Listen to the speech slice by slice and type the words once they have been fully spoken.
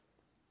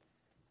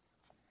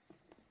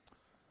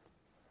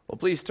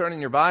Please turn in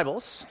your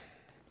Bibles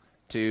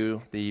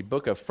to the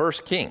book of 1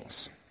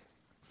 Kings.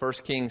 1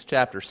 Kings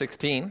chapter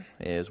 16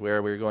 is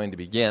where we're going to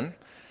begin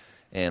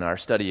in our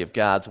study of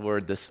God's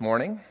Word this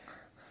morning.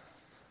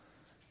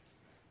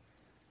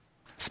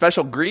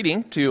 Special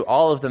greeting to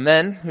all of the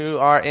men who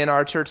are in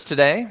our church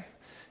today.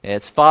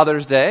 It's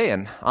Father's Day,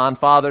 and on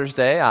Father's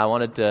Day I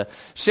wanted to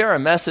share a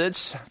message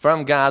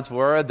from God's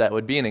Word that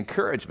would be an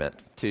encouragement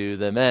to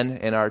the men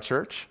in our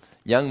church,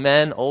 young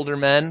men, older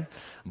men,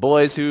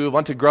 boys who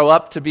want to grow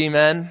up to be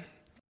men,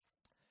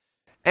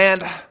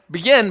 and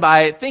begin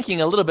by thinking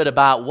a little bit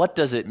about what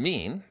does it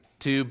mean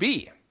to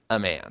be a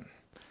man.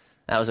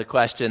 That was a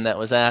question that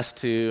was asked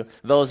to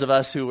those of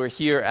us who were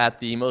here at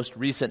the most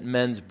recent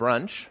men's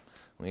brunch.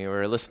 We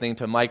were listening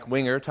to Mike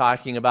Winger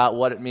talking about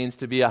what it means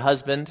to be a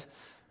husband,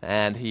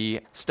 and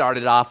he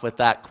started off with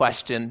that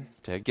question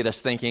to get us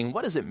thinking,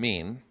 what does it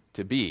mean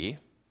to be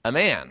a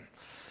man?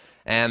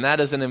 And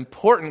that is an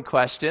important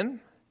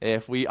question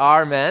if we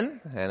are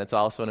men, and it's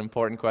also an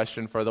important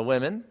question for the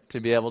women to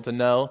be able to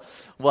know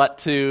what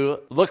to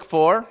look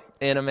for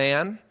in a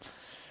man.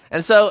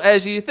 And so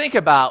as you think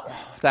about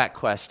that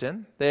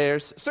question,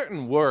 there's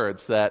certain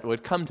words that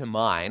would come to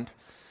mind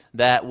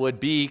that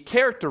would be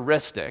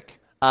characteristic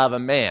of a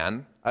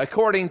man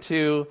according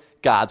to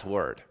God's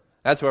Word.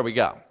 That's where we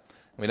go.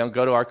 We don't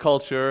go to our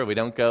culture. We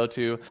don't go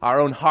to our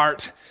own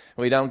heart.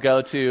 We don't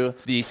go to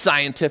the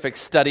scientific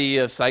study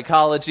of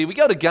psychology. We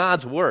go to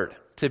God's Word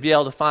to be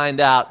able to find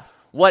out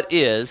what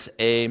is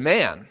a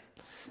man.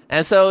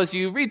 And so as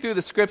you read through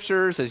the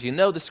Scriptures, as you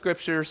know the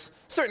Scriptures,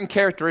 certain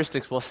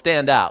characteristics will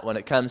stand out when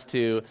it comes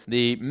to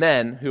the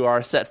men who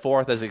are set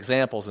forth as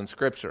examples in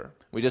Scripture.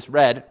 We just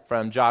read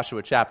from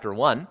Joshua chapter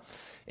 1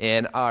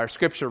 in our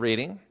Scripture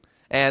reading,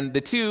 and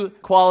the two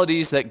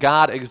qualities that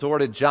God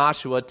exhorted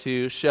Joshua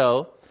to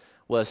show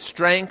was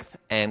strength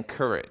and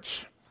courage.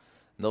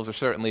 And those are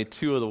certainly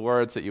two of the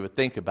words that you would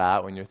think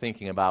about when you're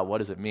thinking about what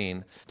does it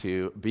mean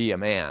to be a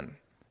man.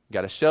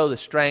 You've got to show the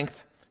strength.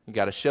 You've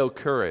got to show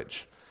courage.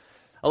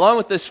 Along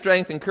with this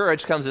strength and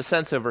courage comes a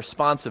sense of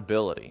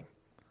responsibility.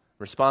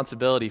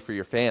 Responsibility for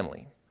your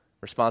family.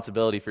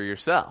 Responsibility for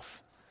yourself.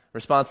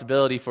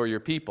 Responsibility for your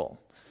people.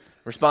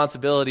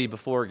 Responsibility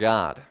before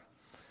God.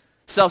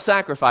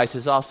 Self-sacrifice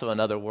is also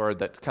another word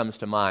that comes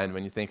to mind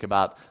when you think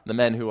about the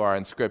men who are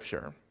in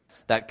Scripture.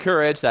 That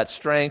courage, that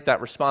strength, that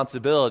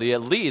responsibility, it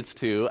leads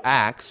to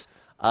acts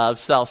of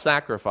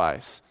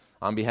self-sacrifice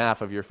on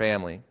behalf of your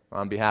family,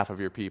 on behalf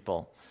of your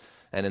people,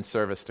 and in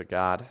service to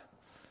God.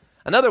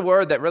 Another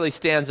word that really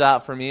stands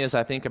out for me as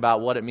I think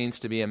about what it means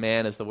to be a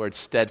man is the word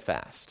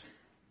steadfast.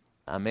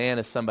 A man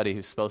is somebody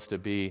who's supposed to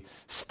be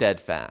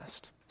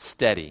steadfast,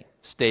 steady,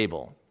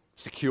 stable,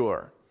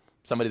 secure,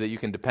 somebody that you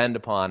can depend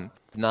upon,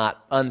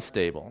 not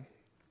unstable.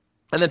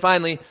 And then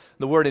finally,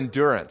 the word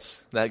endurance.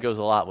 That goes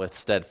a lot with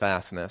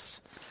steadfastness.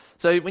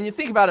 So when you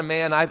think about a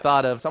man, I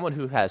thought of someone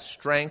who has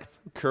strength,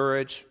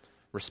 courage,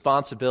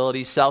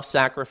 responsibility,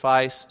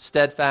 self-sacrifice,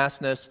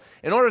 steadfastness,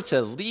 in order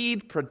to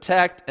lead,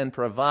 protect, and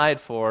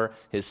provide for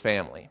his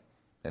family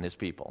and his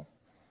people.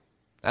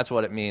 That's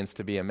what it means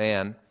to be a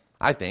man,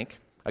 I think,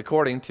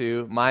 according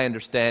to my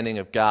understanding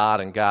of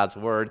God and God's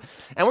Word.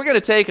 And we're going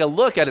to take a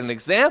look at an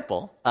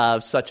example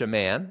of such a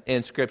man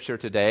in Scripture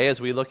today as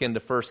we look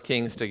into 1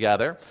 Kings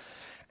together.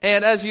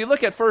 And as you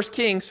look at 1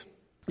 Kings,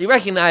 you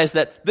recognize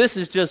that this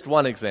is just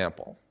one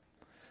example.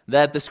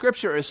 That the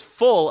Scripture is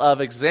full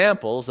of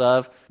examples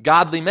of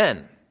godly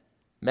men.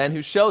 Men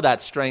who show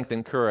that strength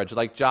and courage,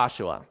 like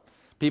Joshua.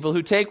 People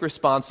who take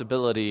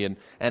responsibility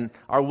and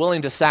are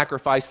willing to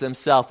sacrifice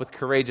themselves with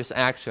courageous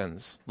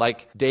actions,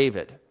 like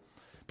David.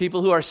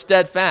 People who are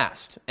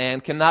steadfast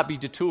and cannot be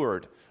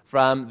detoured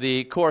from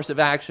the course of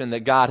action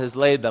that God has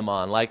laid them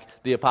on, like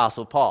the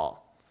Apostle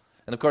Paul.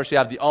 And of course you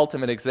have the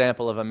ultimate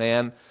example of a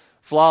man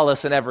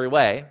flawless in every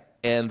way,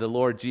 and the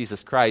Lord Jesus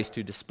Christ,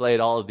 who displayed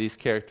all of these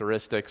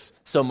characteristics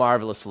so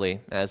marvelously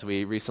as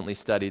we recently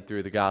studied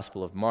through the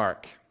Gospel of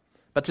Mark.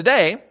 But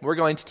today, we're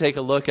going to take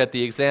a look at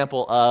the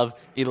example of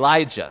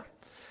Elijah.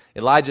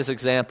 Elijah's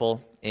example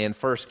in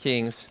 1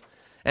 Kings.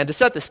 And to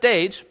set the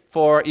stage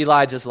for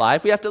Elijah's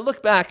life, we have to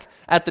look back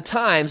at the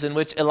times in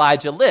which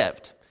Elijah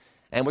lived.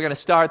 And we're going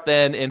to start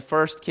then in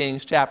 1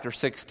 Kings chapter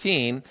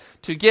 16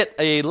 to get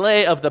a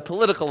lay of the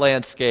political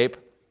landscape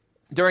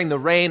during the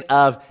reign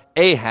of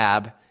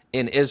Ahab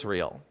in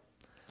Israel.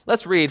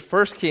 Let's read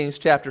 1 Kings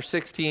chapter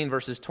 16,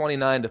 verses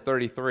 29 to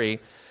 33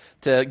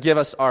 to give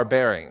us our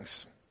bearings.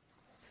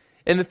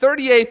 In the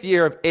 38th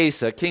year of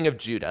Asa, king of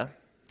Judah,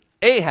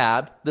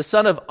 Ahab, the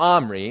son of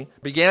Omri,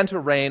 began to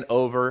reign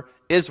over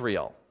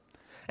Israel.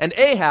 And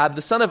Ahab,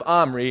 the son of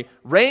Omri,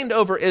 reigned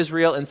over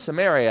Israel in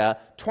Samaria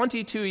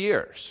 22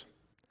 years.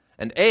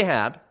 And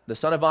Ahab, the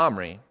son of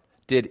Omri,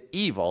 did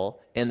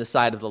evil in the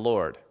sight of the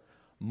Lord,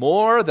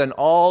 more than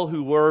all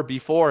who were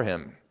before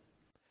him.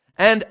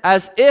 And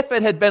as if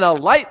it had been a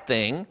light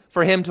thing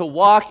for him to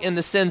walk in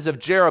the sins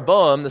of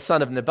Jeroboam, the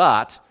son of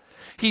Nebat,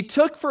 he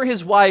took for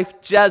his wife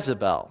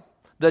Jezebel,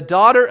 the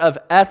daughter of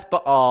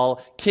Ethbaal,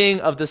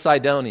 king of the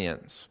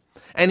Sidonians.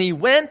 And he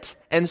went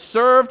and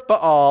served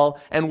Baal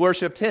and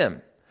worshipped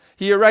him.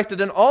 He erected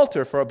an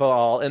altar for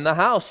Baal in the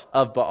house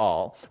of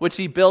Baal, which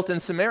he built in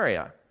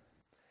Samaria.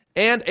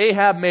 And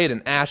Ahab made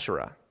an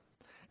Asherah.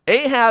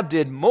 Ahab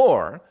did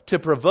more to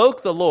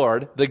provoke the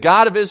Lord, the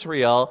God of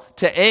Israel,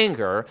 to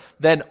anger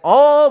than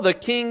all the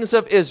kings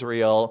of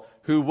Israel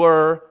who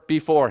were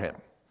before him.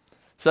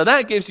 So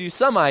that gives you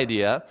some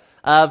idea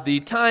of the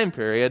time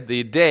period,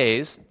 the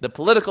days, the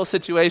political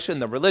situation,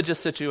 the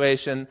religious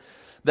situation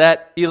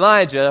that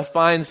Elijah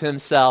finds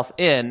himself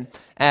in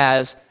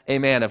as a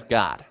man of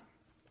God.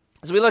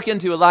 As we look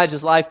into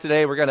Elijah's life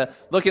today, we're going to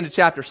look into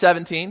chapter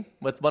 17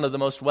 with one of the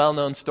most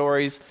well-known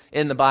stories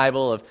in the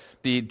Bible of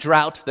the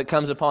drought that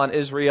comes upon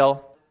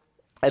Israel.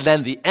 And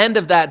then the end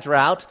of that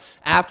drought,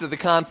 after the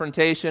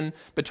confrontation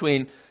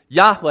between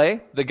Yahweh,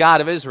 the God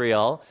of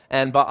Israel,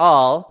 and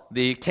Baal,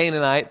 the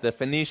Canaanite, the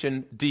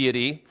Phoenician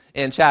deity,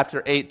 in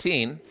chapter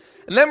 18.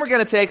 And then we're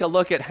going to take a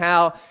look at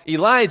how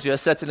Elijah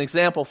sets an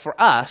example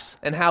for us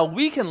and how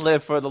we can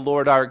live for the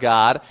Lord our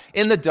God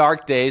in the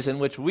dark days in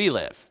which we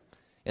live.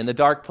 In the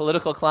dark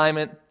political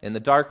climate, in the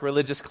dark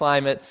religious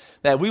climate,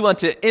 that we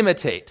want to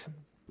imitate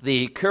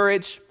the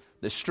courage,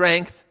 the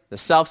strength, the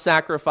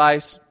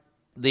self-sacrifice,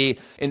 the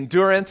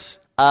endurance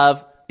of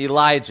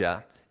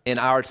Elijah in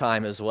our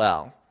time as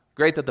well.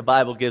 Great that the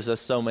Bible gives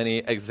us so many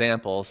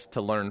examples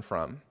to learn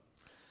from.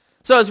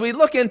 So as we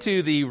look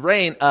into the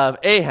reign of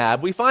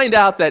Ahab, we find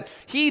out that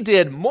he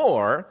did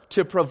more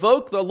to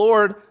provoke the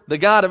Lord, the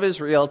God of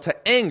Israel,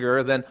 to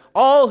anger than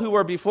all who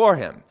were before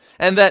him.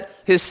 And that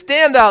his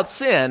standout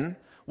sin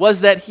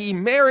was that he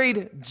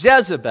married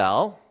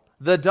Jezebel,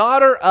 the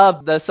daughter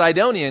of the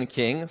Sidonian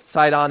king.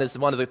 Sidon is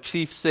one of the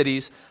chief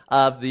cities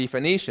of the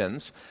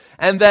Phoenicians.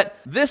 And that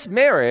this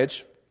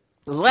marriage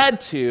led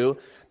to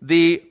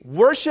the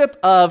worship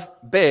of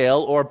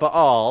Baal or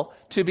Baal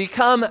to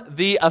become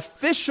the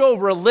official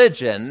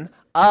religion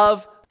of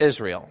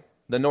Israel,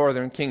 the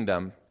northern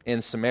kingdom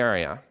in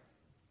Samaria.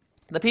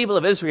 The people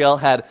of Israel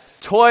had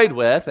toyed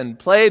with and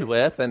played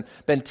with and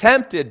been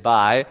tempted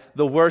by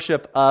the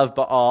worship of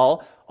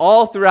Baal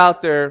all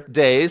throughout their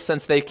days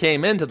since they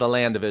came into the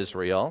land of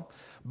Israel.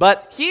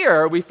 But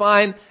here we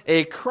find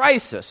a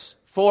crisis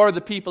for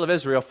the people of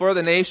Israel, for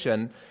the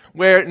nation,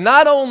 where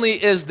not only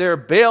is there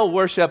Baal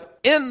worship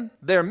in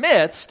their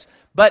midst,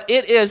 but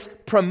it is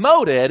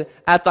promoted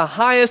at the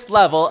highest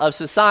level of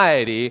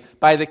society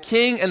by the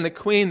king and the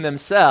queen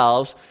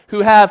themselves,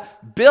 who have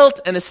built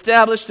and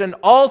established an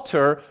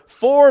altar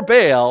for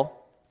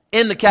Baal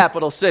in the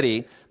capital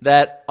city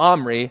that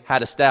Omri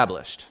had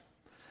established.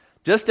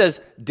 Just as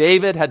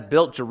David had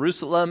built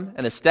Jerusalem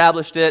and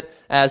established it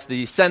as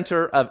the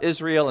center of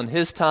Israel in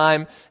his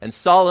time, and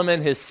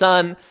Solomon, his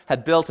son,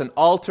 had built an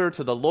altar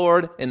to the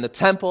Lord in the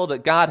temple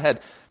that God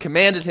had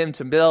commanded him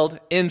to build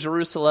in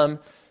Jerusalem,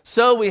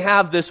 so we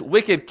have this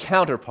wicked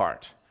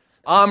counterpart.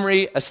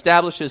 Omri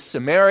establishes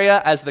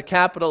Samaria as the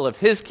capital of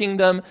his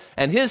kingdom,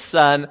 and his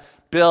son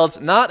builds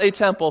not a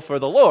temple for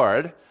the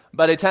Lord,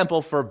 but a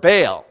temple for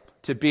Baal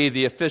to be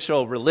the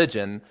official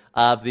religion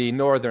of the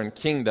northern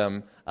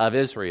kingdom of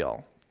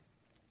Israel.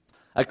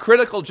 A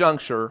critical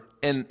juncture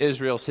in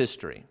Israel's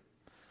history.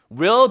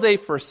 Will they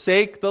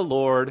forsake the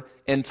Lord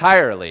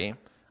entirely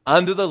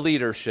under the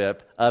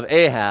leadership of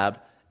Ahab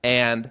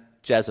and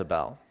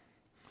Jezebel?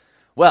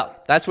 Well,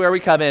 that's where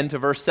we come into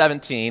verse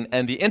 17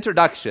 and the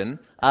introduction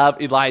of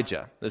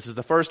Elijah. This is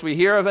the first we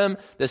hear of him.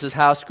 This is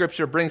how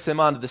Scripture brings him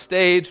onto the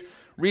stage.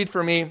 Read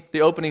for me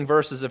the opening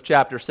verses of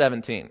chapter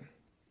 17.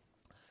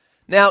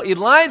 Now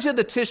Elijah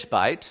the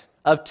Tishbite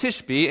of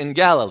Tishbe in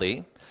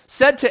Galilee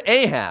said to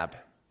Ahab,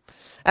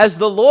 "As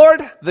the Lord,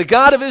 the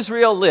God of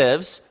Israel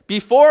lives,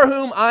 before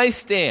whom I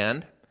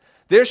stand,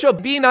 there shall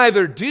be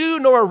neither dew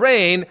nor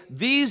rain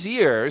these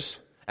years,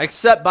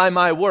 except by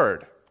my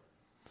word."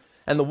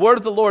 And the word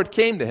of the Lord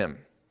came to him,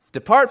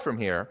 "Depart from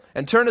here,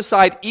 and turn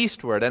aside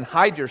eastward, and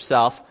hide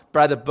yourself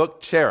by the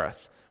brook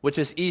Cherith, which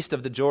is east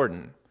of the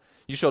Jordan.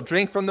 You shall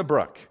drink from the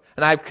brook,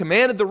 and I have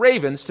commanded the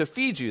ravens to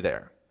feed you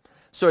there."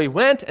 So he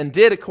went and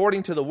did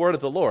according to the word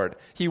of the Lord.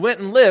 He went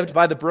and lived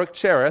by the brook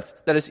Cherith,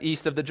 that is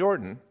east of the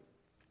Jordan.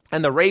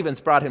 And the ravens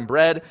brought him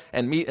bread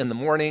and meat in the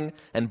morning,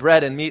 and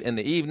bread and meat in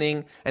the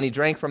evening, and he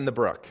drank from the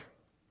brook.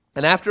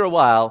 And after a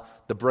while,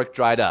 the brook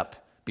dried up,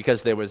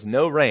 because there was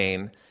no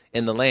rain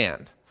in the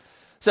land.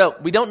 So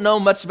we don't know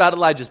much about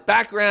Elijah's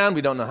background.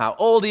 We don't know how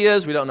old he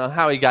is. We don't know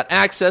how he got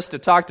access to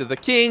talk to the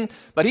king.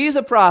 But he's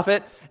a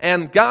prophet,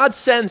 and God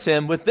sends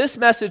him with this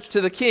message to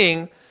the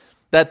king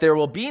that there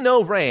will be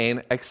no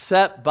rain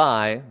except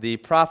by the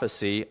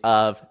prophecy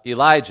of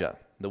Elijah,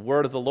 the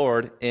word of the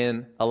Lord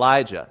in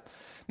Elijah.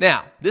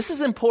 Now, this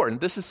is important.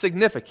 This is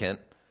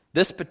significant,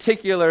 this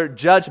particular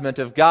judgment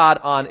of God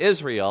on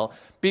Israel,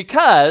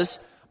 because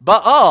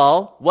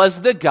Baal was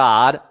the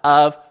god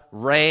of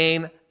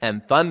rain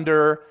and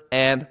thunder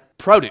and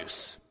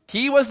produce.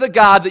 He was the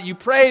god that you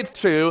prayed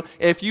to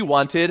if you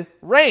wanted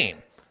rain.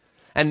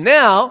 And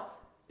now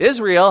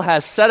Israel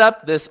has set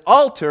up this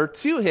altar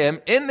to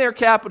him in their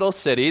capital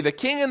city. The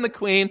king and the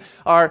queen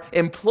are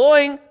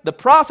employing the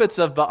prophets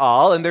of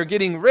Baal, and they're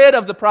getting rid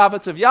of the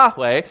prophets of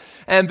Yahweh.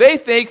 And they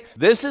think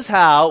this is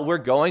how we're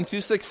going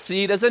to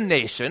succeed as a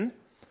nation,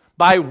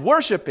 by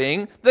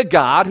worshiping the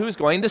God who's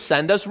going to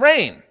send us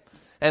rain.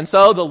 And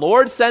so the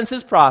Lord sends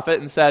his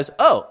prophet and says,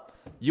 oh,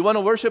 you want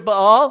to worship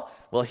Baal?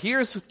 Well,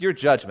 here's your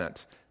judgment.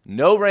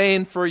 No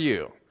rain for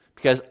you,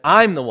 because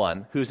I'm the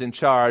one who's in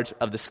charge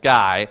of the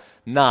sky,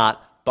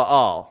 not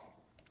Baal.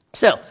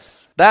 So,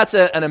 that's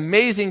an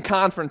amazing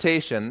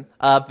confrontation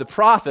of the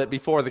prophet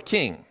before the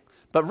king.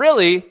 But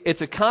really,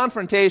 it's a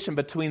confrontation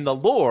between the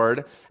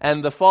Lord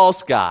and the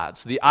false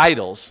gods, the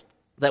idols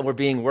that were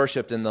being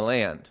worshipped in the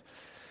land.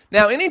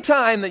 Now,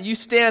 anytime that you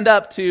stand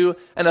up to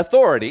an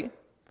authority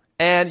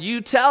and you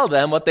tell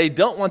them what they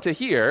don't want to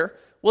hear,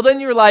 well, then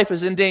your life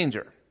is in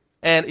danger.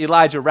 And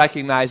Elijah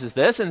recognizes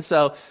this, and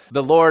so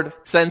the Lord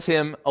sends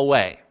him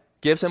away,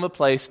 gives him a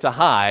place to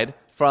hide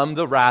from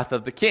the wrath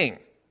of the king.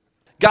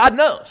 God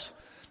knows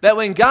that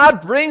when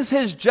God brings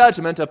his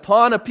judgment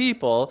upon a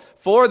people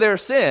for their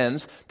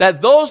sins,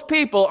 that those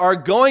people are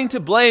going to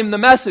blame the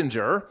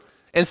messenger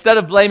instead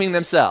of blaming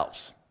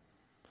themselves.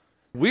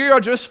 We are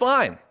just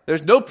fine.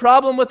 There's no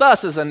problem with us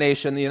as a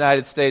nation, the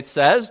United States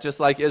says, just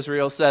like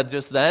Israel said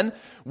just then.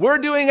 We're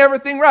doing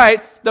everything right.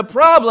 The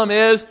problem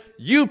is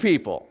you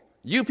people.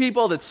 You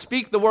people that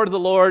speak the word of the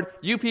Lord,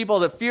 you people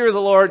that fear the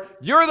Lord,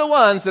 you're the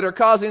ones that are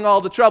causing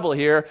all the trouble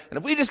here. And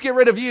if we just get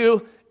rid of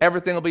you,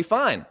 everything will be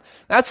fine.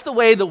 That's the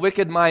way the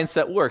wicked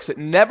mindset works. It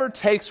never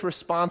takes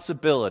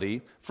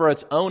responsibility for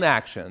its own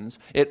actions.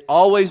 It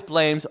always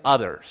blames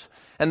others.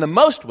 And the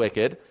most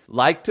wicked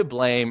like to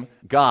blame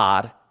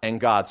God and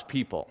God's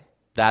people.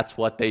 That's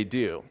what they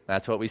do.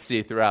 That's what we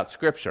see throughout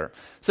Scripture.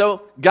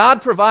 So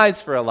God provides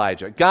for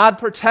Elijah. God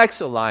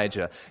protects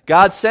Elijah.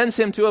 God sends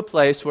him to a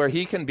place where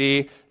he can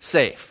be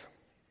safe.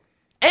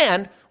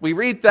 And we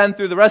read then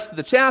through the rest of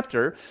the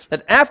chapter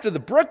that after the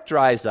brook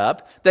dries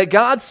up, that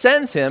God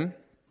sends him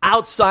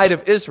outside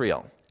of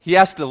Israel. He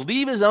has to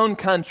leave his own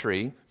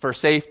country for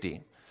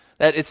safety.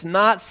 That it's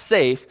not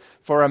safe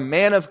for a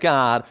man of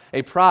God,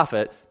 a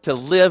prophet, to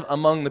live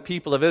among the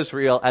people of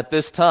Israel at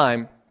this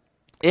time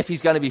if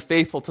he's going to be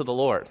faithful to the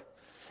Lord.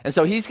 And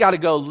so he's got to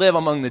go live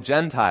among the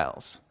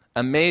Gentiles.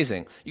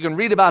 Amazing. You can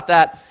read about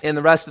that in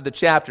the rest of the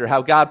chapter,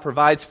 how God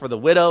provides for the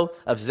widow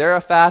of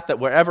Zarephath, that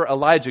wherever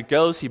Elijah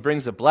goes, he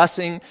brings a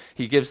blessing.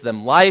 He gives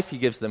them life. He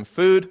gives them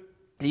food.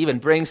 He even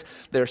brings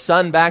their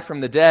son back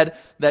from the dead.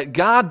 That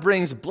God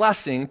brings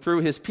blessing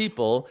through his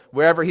people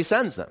wherever he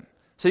sends them.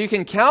 So you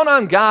can count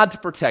on God to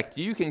protect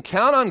you. You can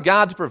count on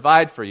God to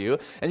provide for you.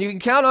 And you can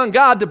count on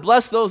God to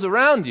bless those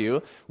around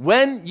you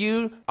when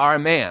you are a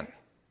man.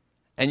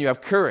 And you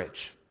have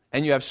courage,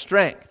 and you have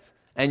strength,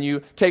 and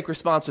you take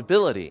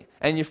responsibility,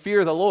 and you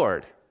fear the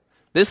Lord.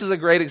 This is a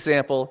great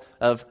example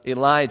of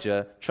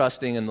Elijah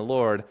trusting in the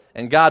Lord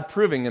and God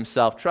proving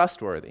himself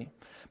trustworthy.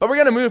 But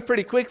we're going to move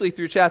pretty quickly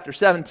through chapter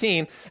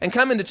 17 and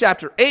come into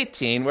chapter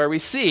 18 where we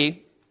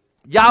see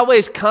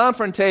Yahweh's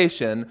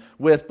confrontation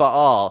with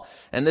Baal.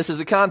 And this is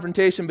a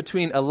confrontation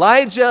between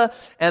Elijah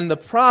and the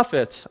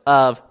prophets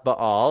of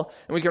Baal.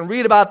 And we can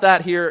read about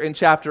that here in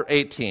chapter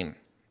 18.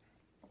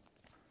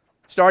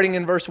 Starting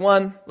in verse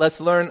 1, let's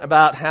learn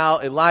about how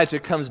Elijah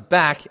comes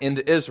back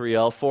into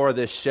Israel for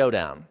this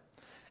showdown.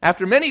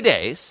 After many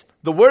days,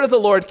 the word of the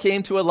Lord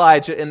came to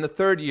Elijah in the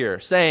 3rd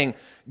year, saying,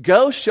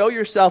 "Go show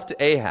yourself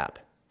to Ahab.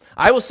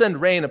 I will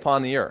send rain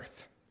upon the earth."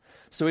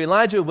 So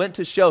Elijah went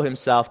to show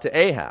himself to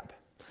Ahab.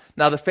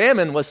 Now the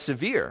famine was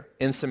severe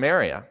in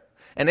Samaria,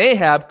 and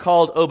Ahab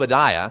called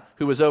Obadiah,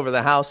 who was over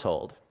the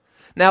household.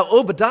 Now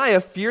Obadiah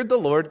feared the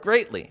Lord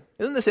greatly.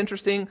 Isn't this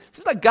interesting? It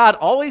seems like God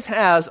always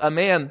has a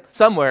man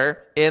somewhere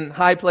in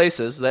high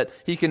places that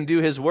he can do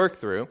his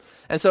work through.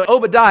 And so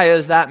Obadiah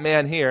is that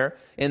man here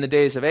in the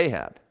days of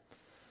Ahab.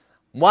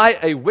 Why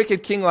a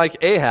wicked king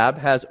like Ahab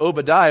has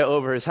Obadiah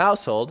over his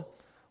household,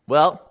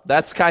 well,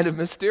 that's kind of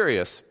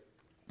mysterious.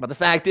 But the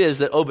fact is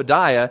that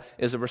Obadiah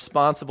is a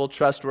responsible,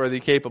 trustworthy,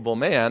 capable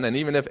man. And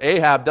even if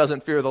Ahab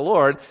doesn't fear the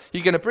Lord,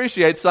 he can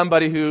appreciate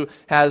somebody who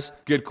has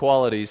good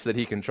qualities that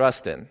he can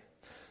trust in.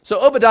 So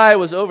Obadiah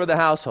was over the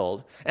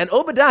household, and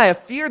Obadiah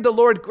feared the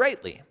Lord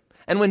greatly.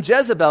 And when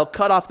Jezebel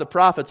cut off the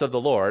prophets of the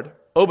Lord,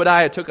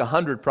 Obadiah took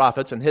 100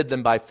 prophets and hid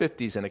them by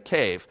 50s in a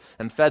cave,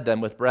 and fed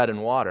them with bread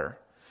and water.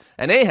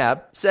 And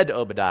Ahab said to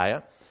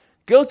Obadiah,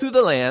 "Go through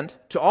the land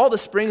to all the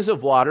springs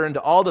of water and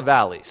to all the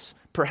valleys.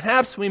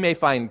 Perhaps we may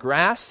find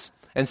grass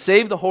and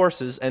save the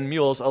horses and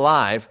mules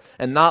alive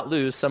and not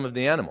lose some of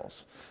the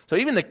animals." So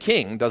even the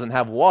king doesn't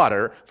have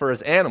water for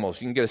his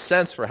animals. You can get a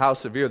sense for how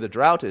severe the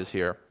drought is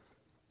here.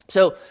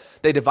 So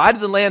they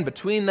divided the land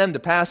between them to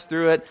pass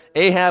through it.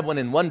 Ahab went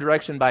in one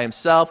direction by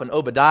himself, and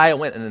Obadiah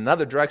went in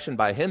another direction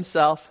by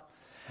himself.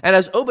 And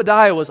as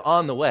Obadiah was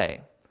on the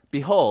way,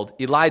 behold,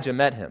 Elijah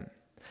met him.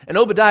 And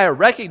Obadiah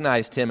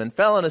recognized him and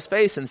fell on his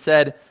face and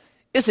said,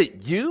 "Is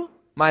it you,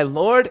 my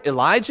lord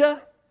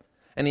Elijah?"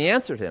 And he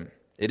answered him,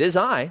 "It is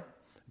I.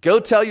 Go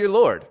tell your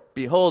lord,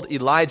 behold,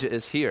 Elijah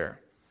is here."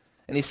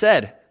 And he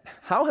said,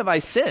 how have I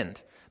sinned,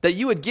 that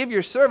you would give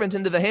your servant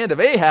into the hand of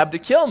Ahab to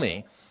kill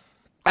me?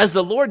 As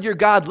the Lord your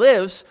God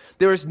lives,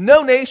 there is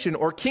no nation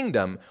or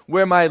kingdom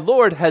where my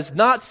Lord has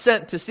not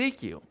sent to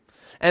seek you.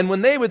 And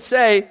when they would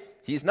say,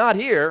 he's not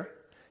here,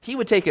 he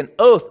would take an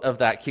oath of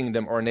that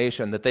kingdom or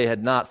nation that they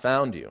had not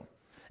found you.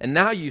 And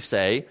now you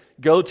say,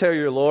 go tell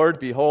your Lord,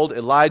 behold,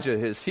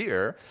 Elijah is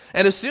here.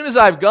 And as soon as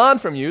I've gone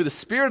from you, the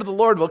Spirit of the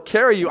Lord will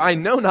carry you I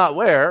know not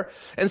where.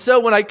 And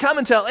so when I come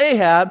and tell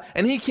Ahab,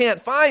 and he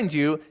can't find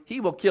you, he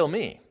will kill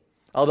me.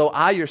 Although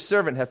I, your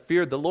servant, have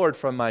feared the Lord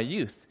from my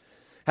youth.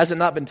 Has it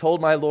not been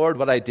told, my Lord,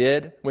 what I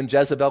did when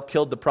Jezebel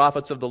killed the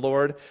prophets of the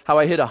Lord? How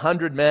I hid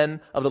 100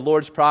 men of the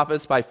Lord's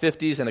prophets by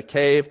 50s in a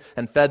cave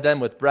and fed them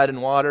with bread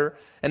and water?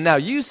 And now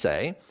you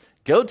say,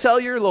 go tell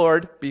your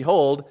Lord,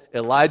 behold,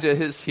 Elijah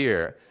is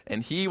here,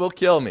 and he will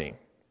kill me.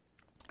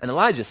 And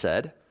Elijah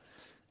said,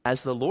 as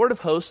the Lord of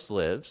hosts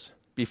lives,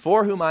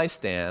 before whom I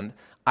stand,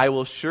 I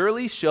will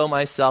surely show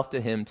myself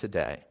to him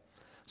today.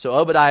 So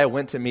Obadiah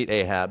went to meet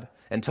Ahab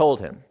and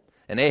told him,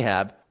 and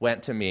Ahab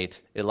went to meet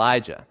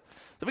Elijah.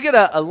 So we get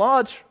a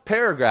large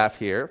paragraph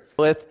here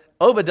with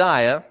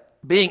Obadiah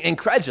being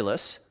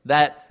incredulous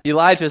that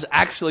Elijah is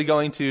actually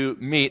going to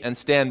meet and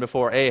stand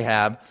before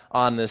Ahab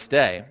on this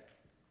day.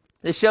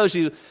 This shows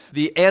you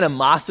the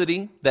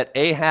animosity that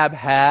Ahab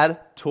had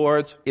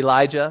towards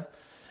Elijah,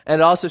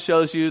 and it also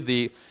shows you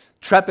the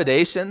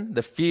trepidation,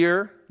 the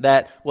fear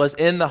that was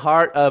in the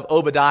heart of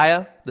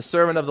Obadiah, the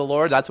servant of the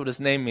Lord. That's what his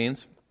name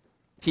means.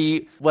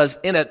 He was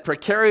in a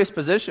precarious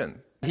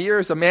position.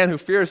 Here's a man who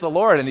fears the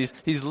Lord, and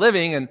he's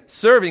living and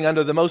serving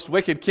under the most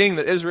wicked king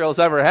that Israel's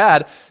ever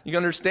had. You can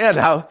understand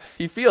how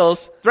he feels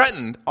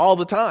threatened all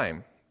the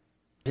time.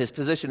 His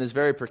position is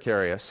very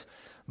precarious.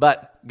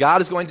 But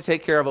God is going to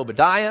take care of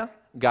Obadiah,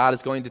 God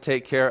is going to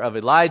take care of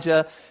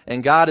Elijah,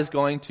 and God is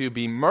going to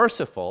be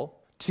merciful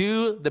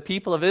to the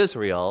people of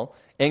Israel,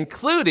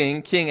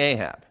 including King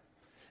Ahab.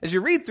 As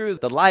you read through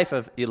the life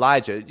of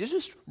Elijah, it's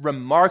just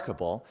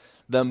remarkable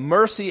the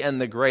mercy and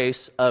the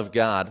grace of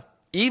God,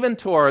 even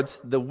towards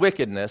the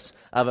wickedness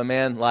of a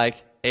man like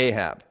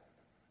Ahab.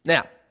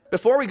 Now,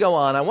 before we go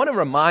on, I want to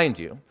remind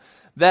you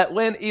that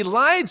when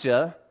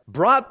Elijah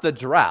brought the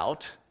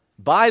drought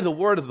by the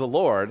word of the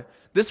Lord,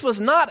 this was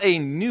not a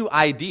new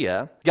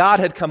idea God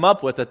had come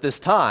up with at this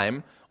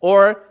time,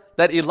 or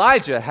that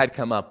Elijah had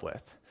come up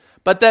with.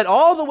 But that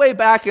all the way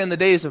back in the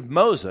days of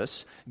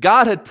Moses,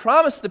 God had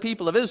promised the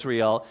people of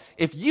Israel,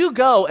 if you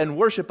go and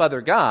worship other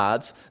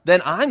gods,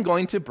 then I'm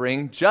going to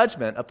bring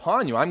judgment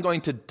upon you. I'm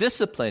going to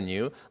discipline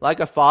you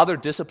like a father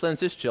disciplines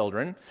his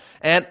children.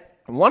 And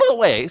one of the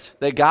ways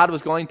that God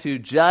was going to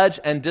judge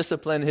and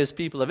discipline his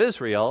people of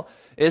Israel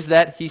is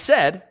that he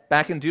said,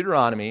 back in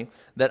Deuteronomy,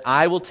 that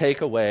I will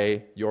take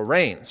away your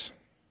rains.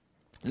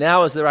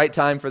 Now is the right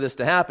time for this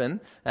to happen,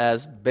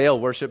 as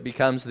Baal worship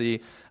becomes the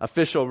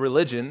official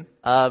religion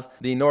of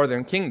the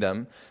northern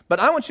kingdom. But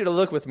I want you to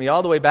look with me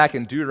all the way back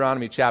in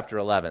Deuteronomy chapter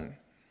 11.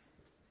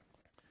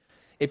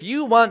 If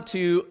you want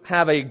to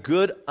have a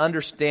good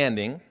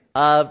understanding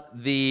of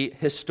the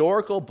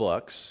historical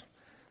books,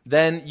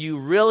 then you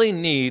really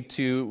need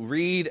to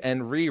read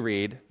and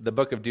reread the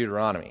book of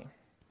Deuteronomy.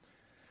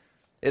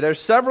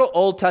 There's several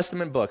Old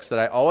Testament books that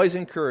I always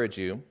encourage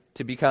you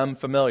to become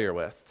familiar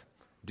with.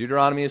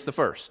 Deuteronomy is the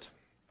first.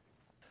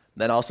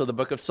 Then also the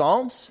book of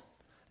Psalms,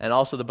 and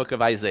also the book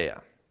of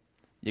Isaiah.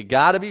 You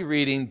got to be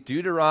reading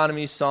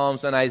Deuteronomy,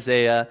 Psalms, and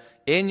Isaiah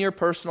in your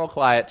personal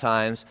quiet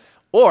times,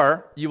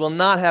 or you will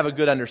not have a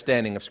good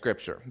understanding of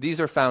Scripture.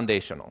 These are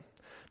foundational.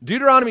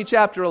 Deuteronomy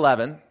chapter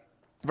 11,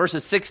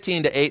 verses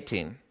 16 to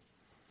 18.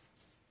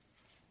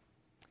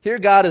 Here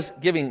God is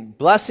giving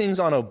blessings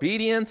on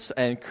obedience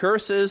and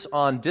curses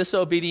on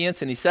disobedience.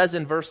 And he says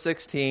in verse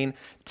 16,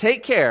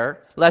 take care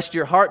lest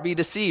your heart be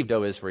deceived,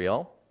 O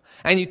Israel,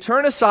 and you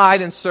turn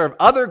aside and serve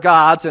other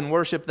gods and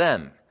worship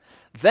them.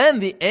 Then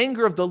the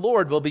anger of the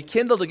Lord will be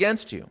kindled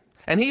against you,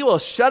 and he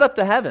will shut up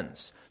the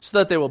heavens so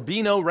that there will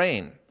be no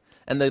rain,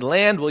 and the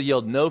land will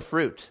yield no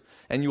fruit,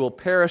 and you will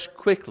perish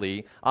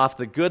quickly off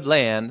the good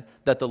land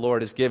that the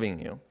Lord is giving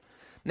you.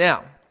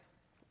 Now,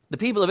 the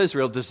people of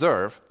Israel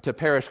deserve to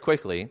perish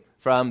quickly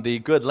from the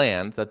good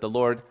land that the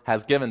Lord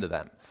has given to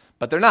them.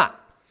 But they're not.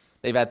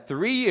 They've had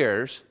 3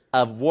 years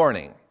of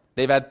warning.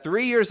 They've had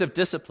 3 years of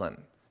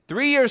discipline.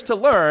 3 years to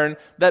learn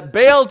that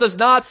Baal does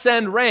not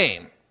send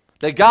rain.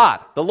 That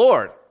God, the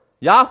Lord,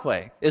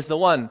 Yahweh, is the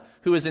one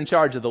who is in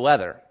charge of the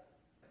weather.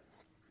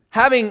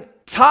 Having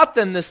taught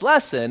them this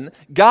lesson,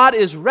 God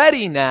is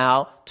ready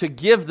now to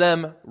give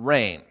them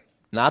rain.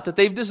 Not that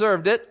they've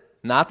deserved it.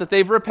 Not that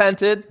they've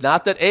repented,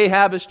 not that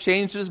Ahab has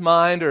changed his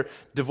mind or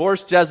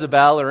divorced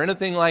Jezebel or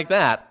anything like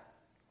that,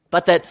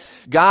 but that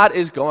God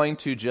is going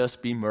to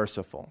just be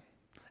merciful.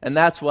 And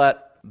that's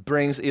what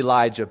brings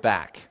Elijah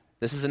back.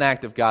 This is an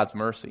act of God's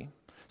mercy.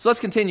 So let's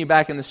continue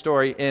back in the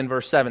story in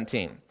verse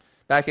 17.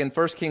 Back in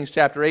 1 Kings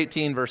chapter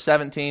 18, verse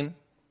 17.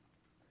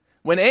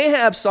 When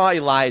Ahab saw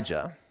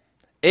Elijah,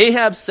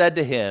 Ahab said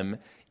to him,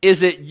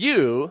 is it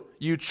you,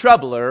 you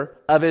troubler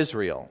of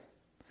Israel?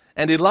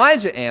 And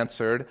Elijah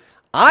answered,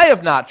 I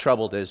have not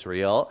troubled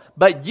Israel,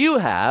 but you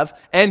have,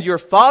 and your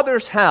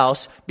father's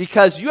house,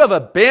 because you have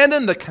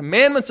abandoned the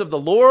commandments of the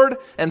Lord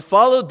and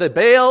followed the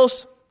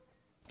Baals.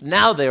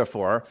 Now,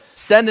 therefore,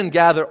 send and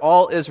gather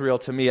all Israel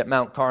to me at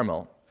Mount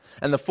Carmel,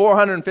 and the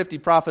 450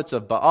 prophets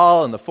of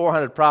Baal and the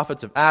 400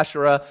 prophets of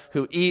Asherah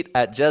who eat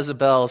at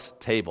Jezebel's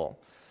table.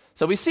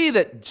 So we see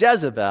that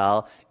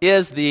Jezebel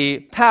is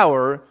the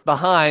power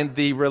behind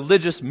the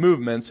religious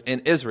movements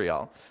in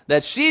Israel.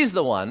 That she's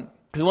the one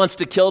who wants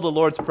to kill the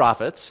Lord's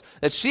prophets,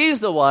 that she's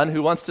the one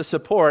who wants to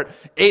support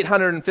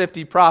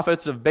 850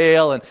 prophets of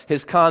Baal and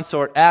his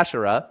consort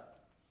Asherah,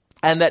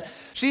 and that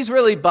she's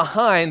really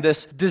behind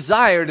this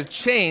desire to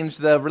change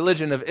the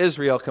religion of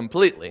Israel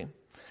completely.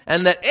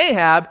 And that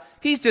Ahab,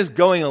 he's just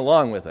going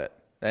along with it.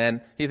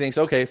 And he thinks,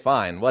 okay,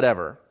 fine,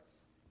 whatever.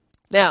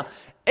 Now,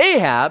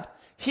 Ahab,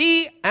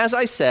 he, as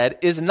I said,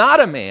 is not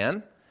a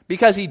man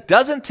because he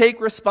doesn't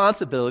take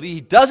responsibility,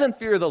 he doesn't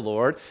fear the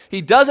Lord,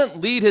 he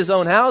doesn't lead his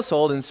own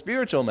household in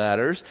spiritual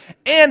matters,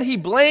 and he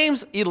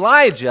blames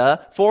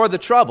Elijah for the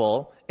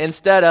trouble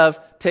instead of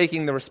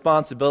taking the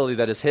responsibility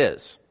that is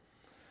his.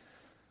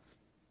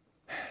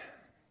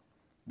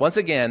 Once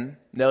again,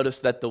 notice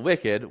that the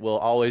wicked will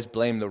always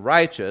blame the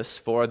righteous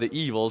for the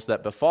evils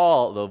that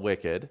befall the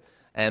wicked,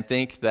 and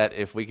think that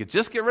if we could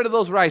just get rid of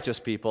those righteous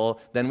people,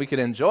 then we could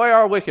enjoy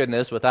our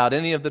wickedness without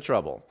any of the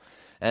trouble.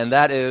 And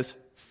that is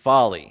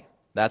folly.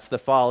 That's the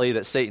folly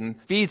that Satan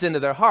feeds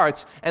into their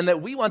hearts and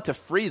that we want to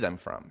free them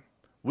from.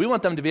 We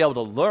want them to be able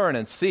to learn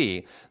and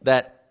see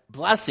that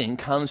blessing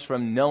comes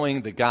from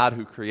knowing the God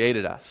who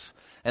created us,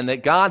 and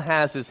that God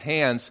has his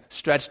hands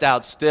stretched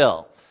out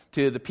still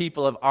to the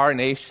people of our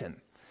nation,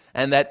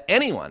 and that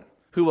anyone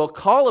who will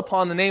call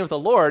upon the name of the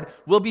Lord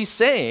will be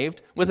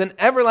saved with an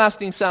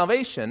everlasting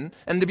salvation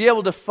and to be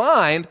able to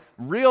find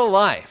real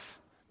life,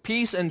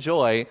 peace and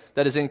joy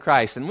that is in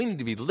Christ. And we need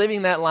to be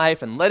living that life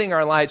and letting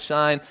our light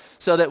shine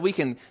so that we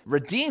can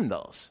redeem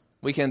those.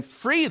 We can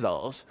free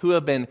those who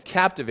have been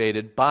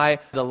captivated by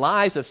the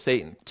lies of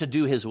Satan to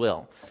do his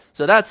will.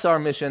 So that's our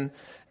mission.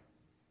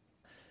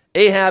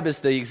 Ahab is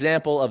the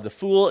example of the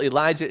fool.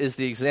 Elijah is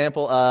the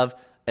example of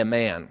a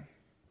man.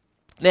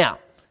 Now,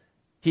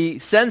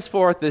 he sends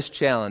forth this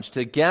challenge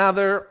to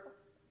gather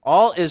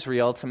all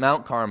Israel to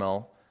Mount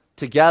Carmel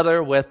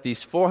together with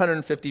these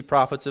 450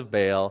 prophets of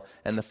Baal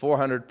and the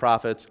 400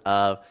 prophets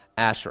of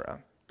Asherah.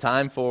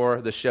 Time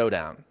for the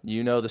showdown.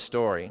 You know the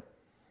story,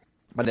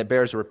 but it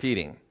bears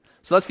repeating.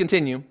 So let's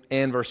continue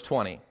in verse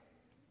 20.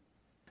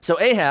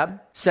 So Ahab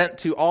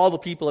sent to all the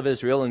people of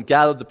Israel and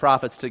gathered the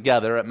prophets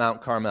together at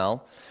Mount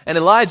Carmel. And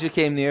Elijah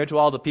came near to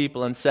all the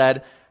people and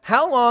said,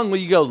 "How long will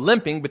you go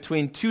limping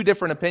between two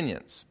different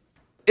opinions?"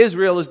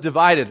 Israel is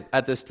divided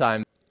at this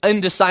time,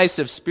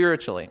 indecisive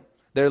spiritually.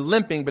 They're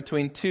limping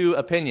between two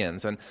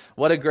opinions. And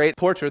what a great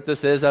portrait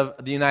this is of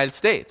the United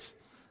States.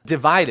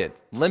 Divided,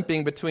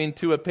 limping between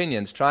two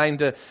opinions, trying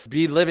to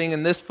be living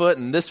in this foot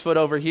and this foot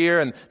over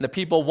here, and the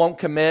people won't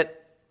commit.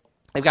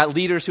 They've got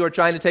leaders who are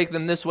trying to take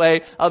them this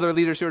way, other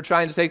leaders who are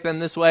trying to take them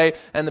this way,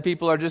 and the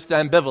people are just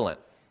ambivalent.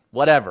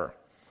 Whatever.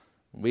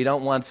 We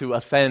don't want to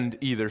offend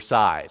either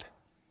side.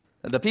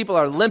 The people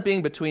are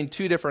limping between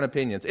two different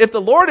opinions. If the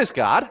Lord is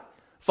God,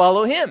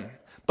 follow him.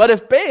 But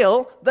if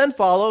Baal, then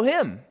follow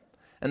him.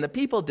 And the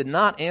people did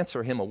not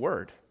answer him a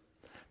word.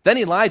 Then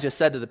Elijah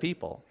said to the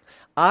people,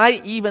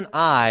 even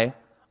I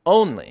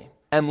only,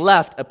 am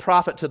left a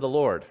prophet to the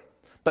Lord.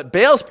 But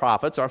Baal's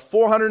prophets are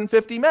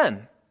 450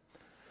 men.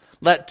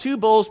 Let 2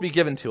 bulls be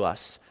given to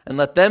us, and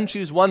let them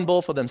choose 1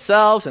 bull for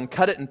themselves, and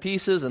cut it in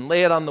pieces, and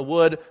lay it on the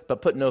wood,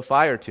 but put no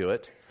fire to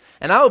it.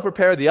 And I will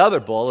prepare the other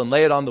bull, and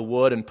lay it on the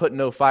wood, and put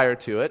no fire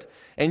to it.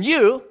 And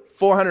you,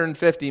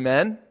 450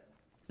 men,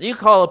 you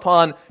call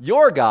upon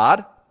your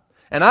God,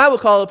 and I will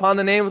call upon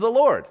the name of the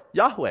Lord,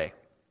 Yahweh.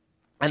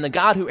 And the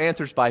God who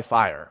answers by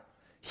fire,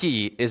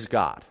 he is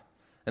God.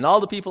 And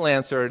all the people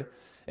answered,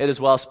 it is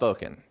well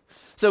spoken.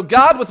 So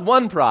God with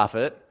 1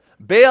 prophet,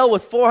 Baal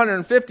with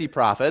 450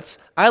 prophets,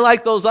 I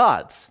like those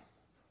odds.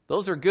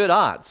 Those are good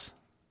odds.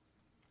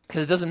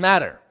 Because it doesn't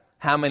matter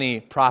how many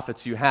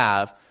prophets you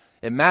have.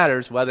 It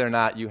matters whether or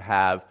not you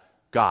have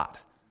God.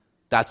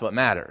 That's what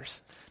matters.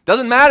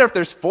 Doesn't matter if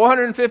there's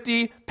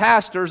 450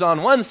 pastors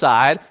on one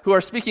side who are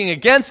speaking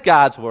against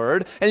God's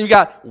word, and you've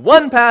got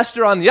 1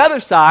 pastor on the other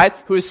side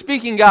who is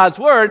speaking God's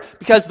word,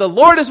 because the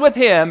Lord is with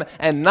him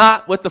and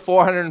not with the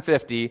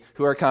 450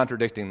 who are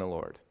contradicting the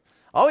Lord.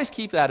 Always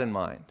keep that in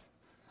mind.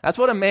 That's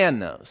what a man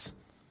knows.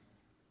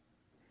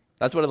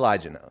 That's what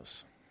Elijah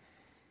knows.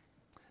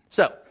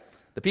 So,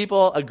 the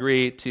people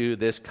agree to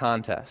this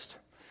contest.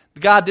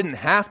 God didn't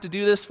have to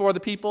do this for the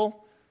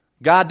people.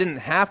 God didn't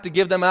have to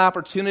give them an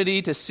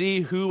opportunity to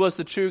see who was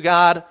the true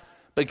God,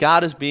 but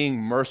God is being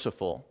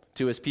merciful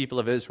to his people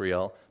of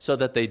Israel so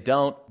that they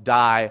don't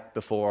die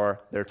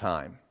before their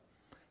time.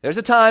 There's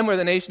a time where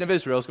the nation of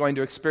Israel is going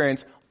to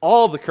experience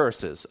all the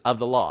curses of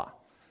the law.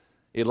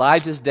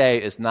 Elijah's day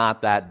is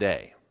not that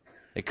day.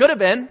 It could have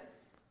been,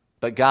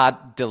 but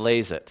God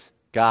delays it.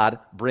 God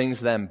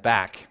brings them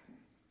back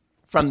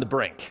from the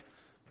brink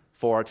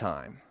for a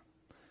time.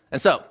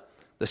 And so,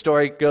 the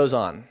story goes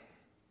on.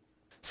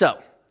 So,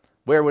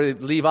 where would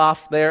it leave off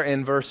there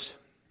in verse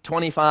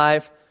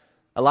 25?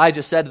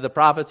 Elijah said to the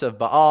prophets of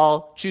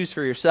Baal, choose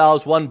for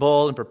yourselves one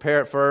bull and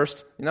prepare it first.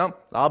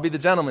 I'll be the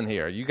gentleman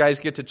here. You guys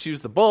get to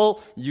choose the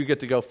bull. You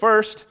get to go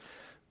first.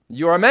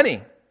 You are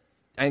many.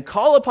 And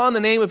call upon the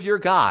name of your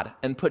God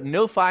and put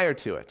no fire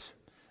to it.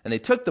 And they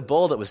took the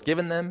bull that was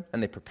given them,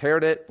 and they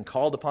prepared it and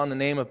called upon the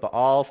name of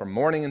Baal from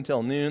morning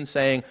until noon,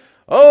 saying,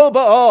 O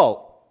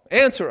Baal,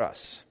 answer us.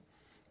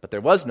 But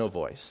there was no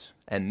voice,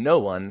 and no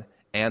one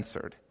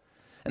answered.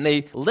 And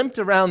they limped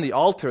around the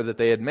altar that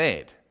they had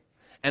made.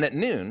 And at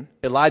noon,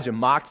 Elijah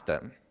mocked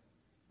them,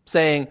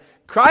 saying,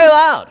 Cry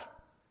aloud,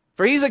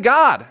 for he's a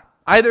god.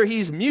 Either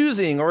he's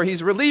musing, or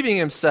he's relieving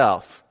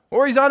himself,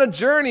 or he's on a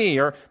journey,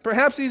 or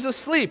perhaps he's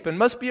asleep and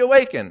must be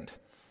awakened.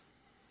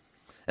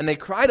 And they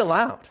cried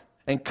aloud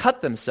and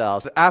cut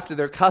themselves after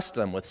their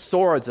custom with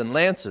swords and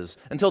lances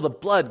until the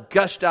blood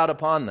gushed out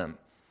upon them.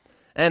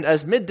 And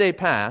as midday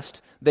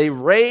passed, they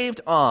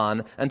raved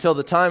on until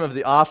the time of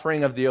the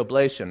offering of the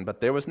oblation,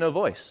 but there was no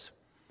voice.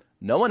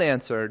 No one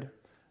answered,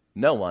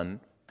 no one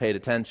paid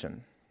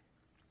attention.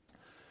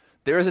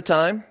 There is a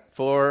time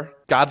for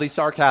godly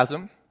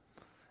sarcasm.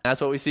 That's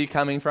what we see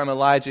coming from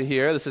Elijah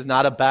here. This is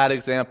not a bad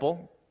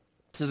example.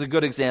 This is a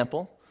good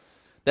example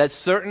that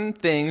certain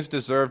things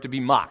deserve to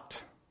be mocked.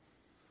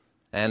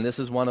 And this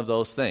is one of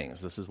those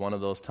things. This is one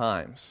of those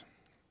times.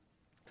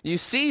 You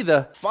see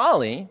the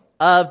folly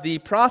of the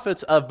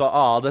prophets of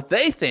Baal, that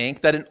they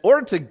think that in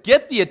order to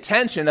get the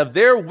attention of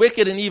their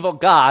wicked and evil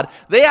God,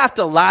 they have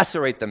to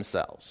lacerate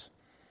themselves.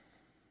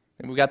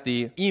 And we've got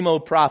the emo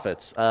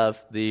prophets of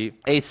the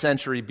 8th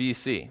century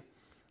BC,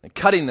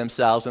 cutting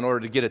themselves in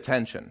order to get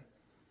attention.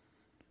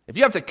 If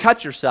you have to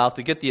cut yourself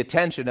to get the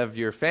attention of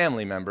your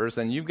family members,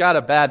 then you've got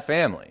a bad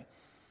family.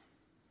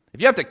 If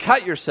you have to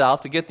cut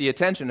yourself to get the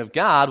attention of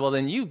God, well,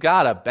 then you've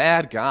got a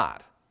bad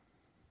God.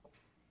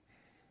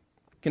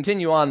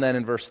 Continue on then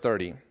in verse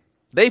 30.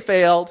 They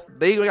failed.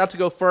 They got to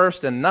go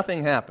first, and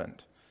nothing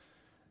happened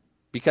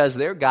because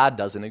their God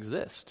doesn't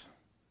exist.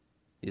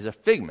 He's a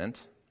figment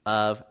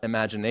of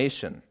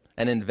imagination,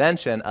 an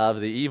invention of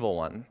the evil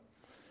one.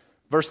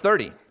 Verse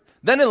 30.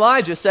 Then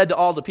Elijah said to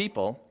all the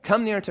people,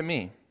 Come near to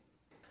me.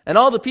 And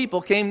all the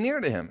people came near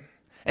to him.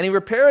 And he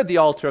repaired the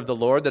altar of the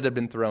Lord that had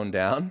been thrown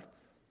down.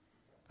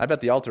 I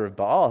bet the altar of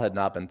Baal had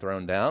not been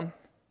thrown down.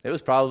 It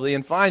was probably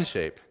in fine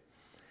shape.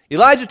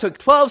 Elijah took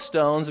 12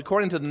 stones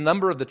according to the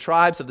number of the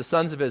tribes of the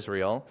sons of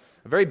Israel,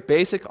 a very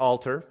basic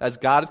altar as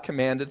God had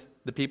commanded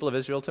the people of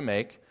Israel to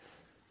make.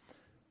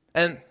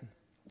 And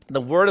the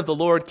word of the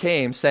Lord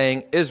came,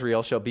 saying,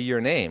 Israel shall be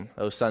your name,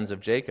 O sons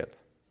of Jacob.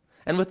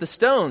 And with the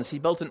stones he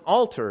built an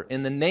altar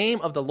in the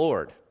name of the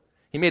Lord.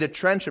 He made a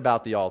trench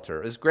about the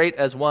altar, as great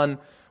as one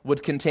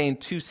would contain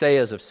 2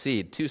 seahs of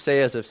seed. 2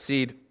 seahs of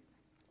seed,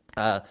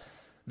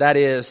 that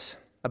is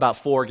about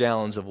 4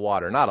 gallons of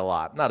water. Not a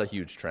lot, not a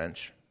huge trench.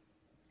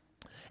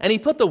 And he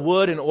put the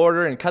wood in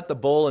order and cut the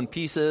bowl in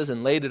pieces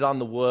and laid it on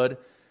the wood.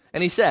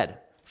 And he said,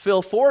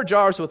 Fill 4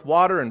 jars with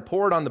water and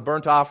pour it on the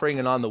burnt offering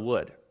and on the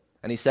wood.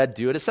 And he said,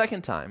 Do it a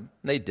second time.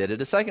 And they did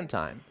it a second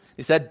time.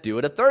 He said, Do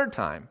it a third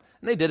time.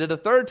 And they did it a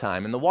third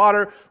time. And the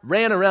water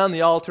ran around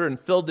the altar and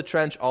filled the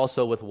trench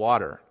also with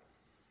water.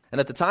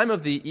 And at the time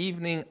of the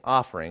evening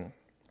offering,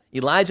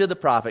 Elijah the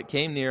prophet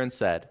came near and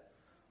said,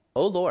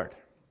 O Lord,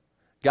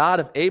 God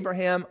of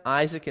Abraham,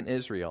 Isaac, and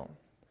Israel,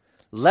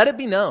 let it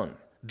be known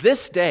this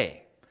day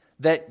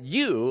that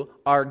you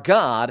are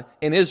God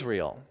in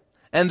Israel,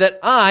 and that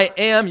I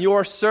am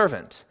your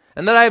servant,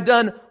 and that I have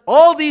done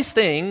all these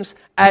things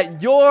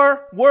at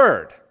your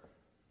word.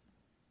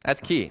 That's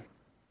key.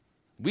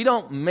 We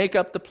don't make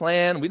up the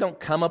plan. We don't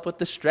come up with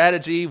the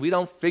strategy. We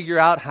don't figure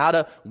out how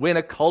to win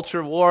a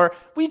culture war.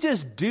 We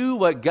just do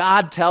what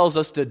God tells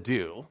us to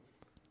do,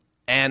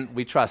 and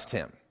we trust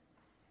Him.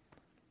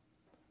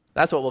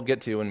 That's what we'll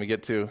get to when we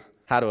get to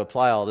how to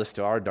apply all this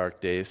to our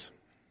dark days.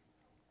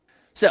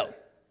 So,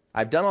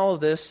 I've done all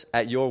of this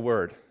at your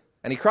word.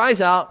 And he cries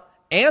out,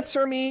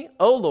 Answer me,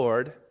 O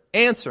Lord,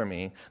 answer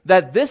me,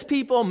 that this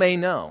people may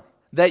know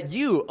that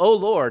you, O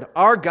Lord,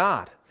 are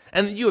God,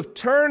 and that you have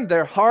turned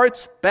their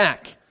hearts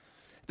back.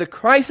 The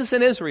crisis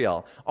in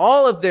Israel,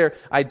 all of their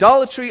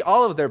idolatry,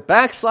 all of their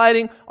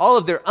backsliding, all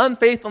of their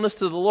unfaithfulness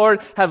to the Lord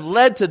have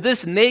led to this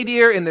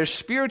nadir in their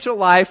spiritual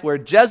life where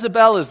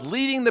Jezebel is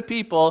leading the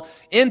people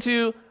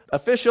into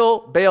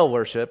official Baal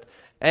worship,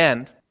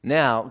 and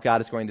now God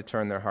is going to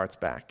turn their hearts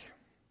back.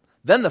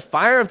 Then the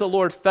fire of the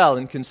Lord fell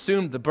and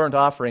consumed the burnt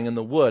offering and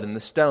the wood and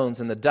the stones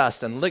and the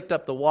dust and licked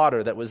up the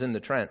water that was in the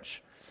trench.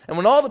 And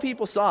when all the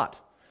people saw it,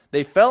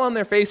 they fell on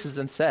their faces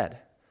and said,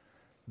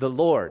 The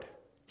Lord,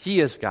 He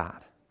is God.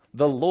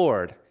 The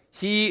Lord,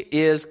 He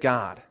is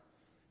God.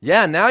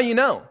 Yeah, now you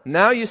know.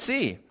 Now you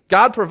see.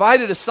 God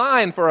provided a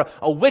sign for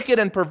a wicked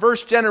and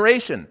perverse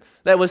generation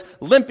that was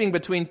limping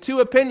between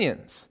 2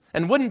 opinions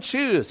and wouldn't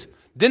choose.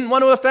 Didn't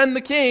want to offend the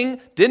king,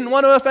 didn't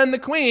want to offend the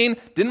queen,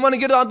 didn't want to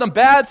get on the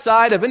bad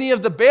side of any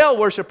of the Baal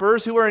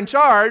worshipers who were in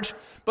charge,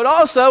 but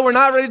also we're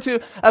not ready to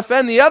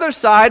offend the other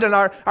side and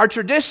our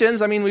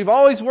traditions. I mean, we've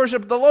always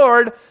worshiped the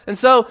Lord, and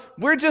so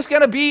we're just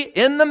going to be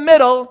in the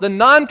middle, the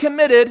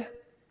non-committed.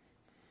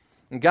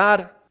 And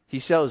God, He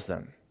shows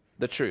them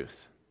the truth.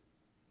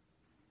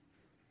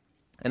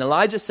 And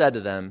Elijah said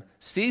to them,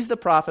 "Seize the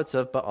prophets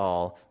of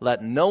Baal,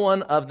 let no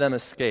one of them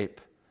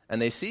escape."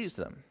 And they seized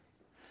them.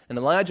 And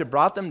Elijah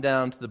brought them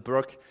down to the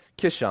brook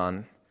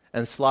Kishon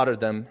and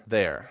slaughtered them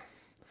there.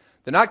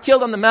 They're not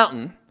killed on the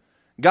mountain.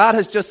 God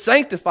has just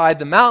sanctified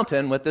the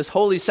mountain with this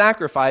holy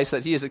sacrifice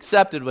that He has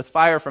accepted with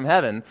fire from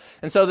heaven.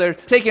 And so they're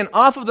taken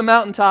off of the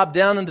mountaintop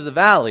down into the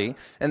valley,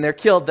 and they're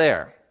killed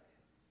there.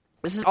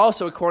 This is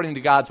also according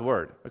to God's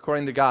word,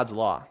 according to God's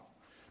law.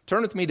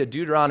 Turn with me to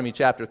Deuteronomy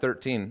chapter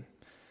 13.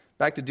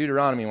 Back to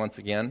Deuteronomy once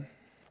again.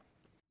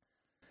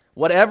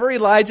 Whatever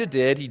Elijah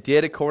did, he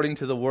did according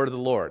to the word of the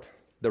Lord.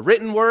 The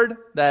written word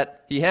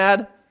that he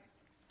had,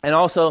 and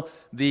also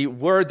the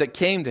word that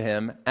came to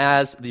him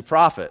as the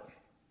prophet.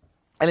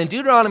 And in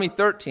Deuteronomy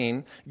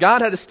 13,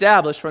 God had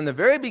established from the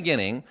very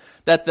beginning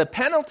that the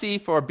penalty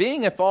for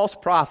being a false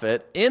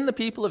prophet in the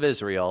people of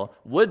Israel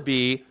would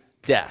be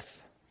death.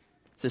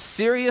 It's a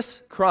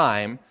serious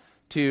crime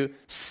to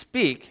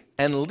speak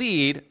and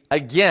lead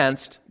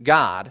against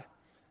God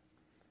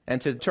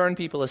and to turn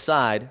people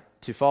aside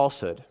to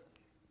falsehood.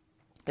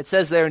 It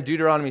says there in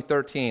Deuteronomy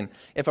 13,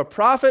 "If a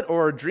prophet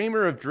or a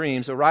dreamer of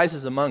dreams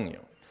arises among you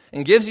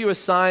and gives you a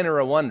sign or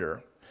a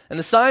wonder, and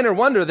the sign or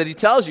wonder that he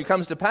tells you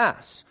comes to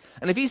pass,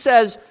 and if he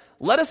says,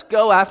 'Let us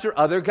go after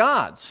other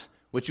gods,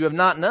 which you have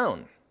not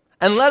known,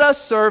 and let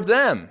us serve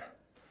them,'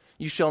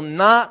 you shall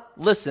not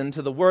listen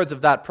to the words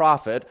of that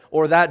prophet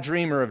or that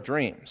dreamer of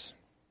dreams.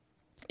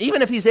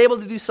 Even if he's able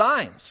to do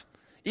signs,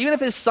 even if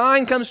his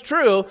sign comes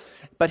true,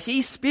 but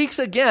he speaks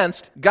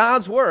against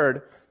God's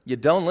word, you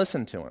don't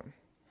listen to him.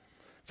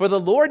 For the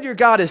Lord your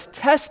God is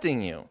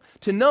testing you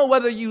to know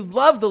whether you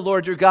love the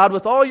Lord your God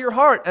with all your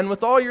heart and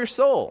with all your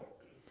soul.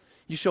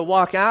 You shall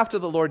walk after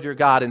the Lord your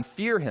God and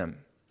fear him,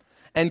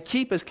 and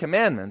keep his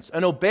commandments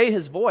and obey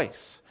his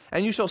voice,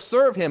 and you shall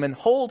serve him and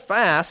hold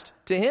fast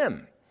to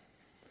him.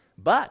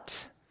 But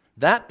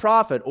that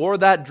prophet or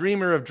that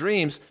dreamer of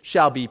dreams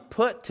shall be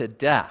put to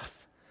death,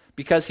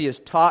 because he has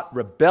taught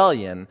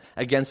rebellion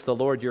against the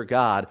Lord your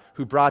God,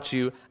 who brought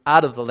you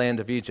out of the land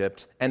of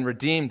Egypt and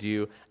redeemed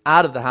you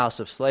out of the house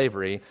of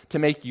slavery, to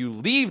make you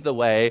leave the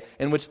way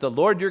in which the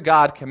Lord your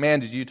God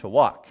commanded you to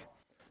walk.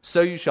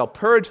 So you shall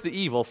purge the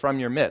evil from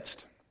your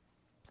midst."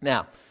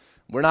 Now,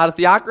 we're not a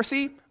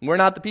theocracy. We're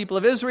not the people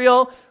of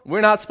Israel.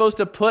 We're not supposed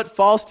to put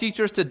false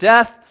teachers to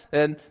death.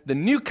 In the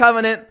new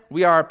covenant,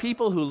 we are a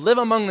people who live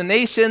among the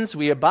nations.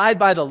 We abide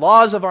by the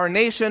laws of our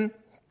nation.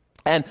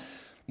 And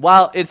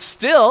while it's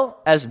still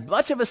as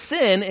much of a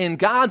sin in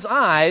God's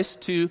eyes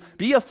to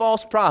be a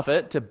false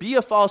prophet, to be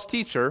a false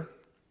teacher,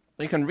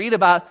 you can read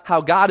about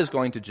how God is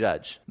going to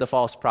judge the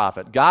false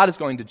prophet. God is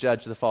going to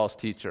judge the false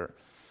teacher.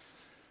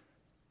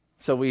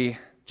 So we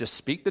just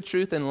speak the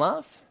truth in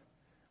love.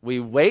 We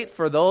wait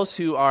for those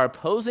who are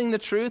opposing the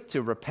truth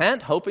to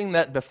repent, hoping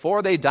that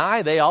before they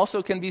die, they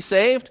also can be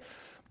saved.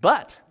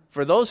 But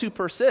for those who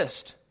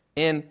persist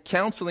in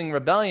counseling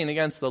rebellion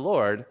against the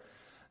Lord,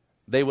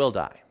 they will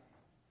die.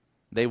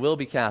 They will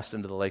be cast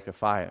into the lake of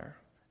fire.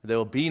 There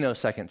will be no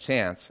second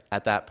chance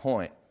at that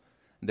point.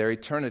 Their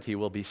eternity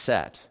will be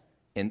set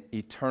in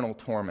eternal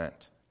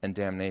torment and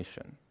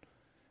damnation.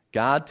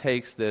 God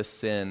takes this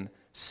sin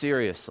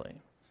seriously.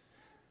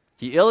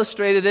 He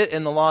illustrated it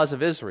in the laws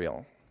of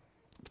Israel.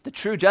 But the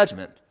true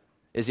judgment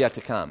is yet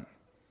to come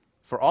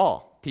for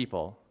all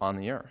people on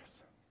the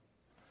earth.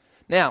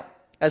 Now,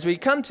 as we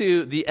come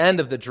to the end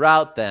of the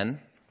drought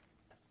then,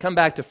 come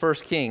back to 1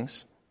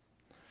 Kings.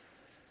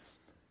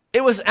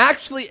 It was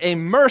actually a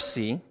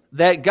mercy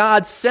that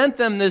God sent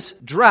them this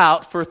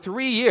drought for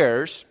 3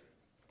 years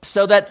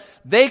so that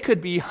they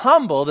could be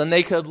humbled and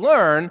they could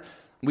learn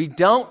we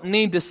don't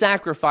need to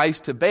sacrifice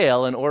to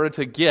Baal in order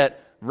to get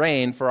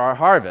rain for our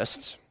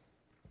harvests.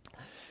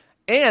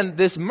 And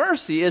this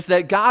mercy is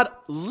that God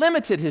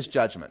limited his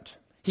judgment.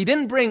 He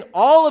didn't bring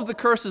all of the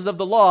curses of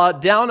the law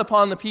down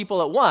upon the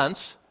people at once,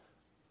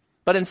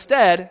 but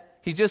instead,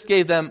 he just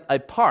gave them a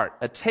part,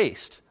 a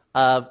taste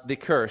of the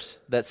curse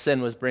that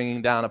sin was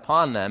bringing down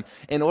upon them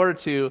in order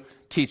to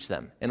teach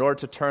them, in order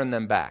to turn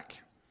them back.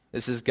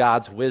 This is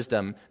God's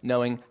wisdom,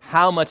 knowing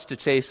how much to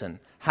chasten,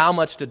 how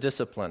much to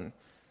discipline,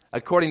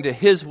 according to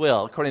his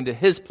will, according to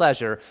his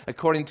pleasure,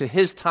 according to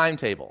his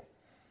timetable.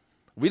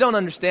 We don't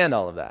understand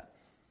all of that.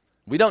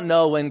 We don't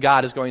know when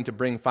God is going to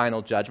bring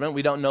final judgment.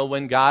 We don't know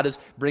when God is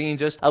bringing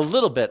just a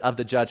little bit of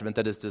the judgment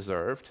that is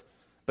deserved.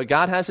 But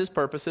God has his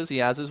purposes. He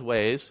has his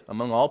ways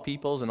among all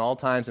peoples and all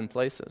times and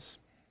places.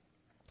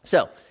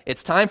 So,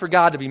 it's time for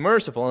God to be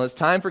merciful, and it's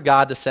time for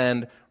God to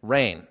send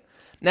rain.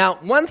 Now,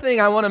 one thing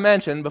I want to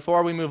mention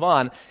before we move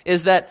on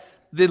is that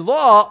the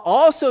law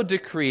also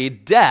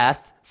decreed death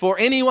for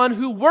anyone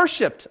who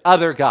worshipped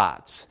other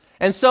gods.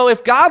 And so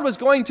if God was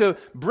going to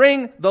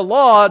bring the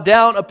law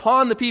down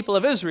upon the people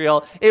of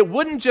Israel, it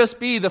wouldn't just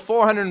be the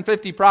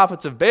 450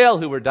 prophets of Baal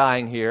who were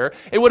dying here.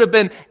 It would have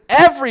been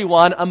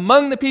everyone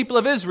among the people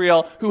of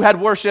Israel who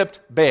had worshipped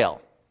Baal.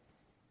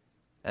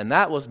 And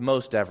that was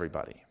most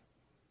everybody.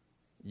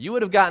 You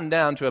would have gotten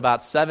down to about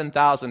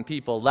 7,000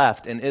 people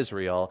left in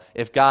Israel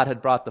if God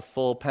had brought the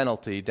full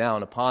penalty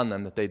down upon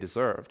them that they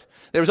deserved.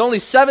 There was only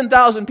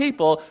 7,000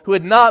 people who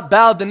had not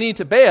bowed the knee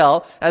to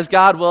Baal, as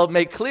God will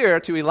make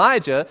clear to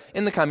Elijah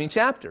in the coming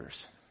chapters.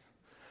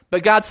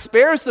 But God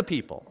spares the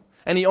people,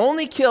 and He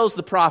only kills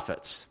the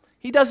prophets.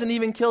 He doesn't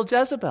even kill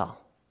Jezebel.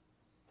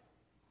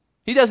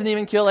 He doesn't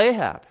even kill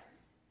Ahab.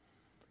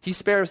 He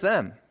spares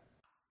them.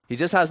 He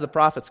just has the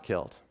prophets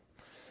killed.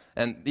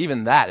 And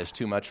even that is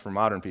too much for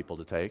modern people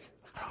to take.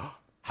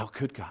 How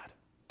could God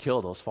kill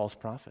those false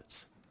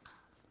prophets?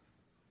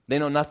 They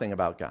know nothing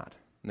about God.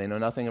 They know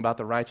nothing about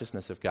the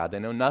righteousness of God. They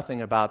know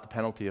nothing about the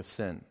penalty of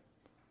sin.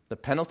 The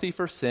penalty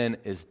for sin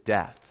is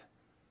death.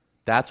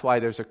 That's why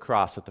there's a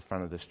cross at the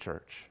front of this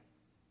church.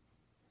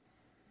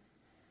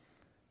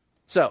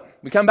 So,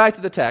 we come back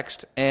to the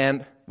text,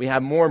 and we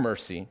have more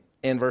mercy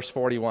in verse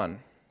 41.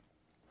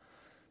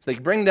 So they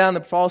bring down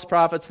the false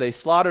prophets, they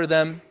slaughter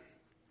them.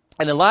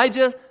 And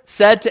Elijah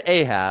said to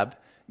Ahab,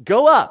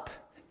 "Go up,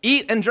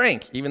 eat and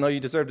drink, even though you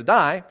deserve to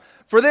die,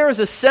 for there is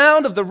a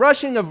sound of the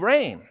rushing of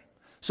rain."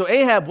 So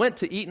Ahab went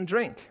to eat and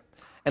drink.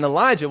 And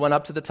Elijah went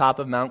up to the top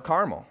of Mount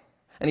Carmel.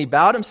 And he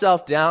bowed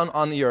himself down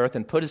on the earth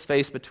and put his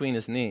face between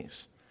his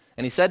knees.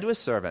 And he said to his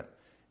servant,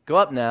 "Go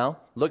up now,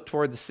 look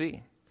toward the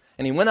sea."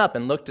 And he went up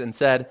and looked and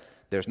said,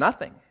 "There's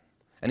nothing."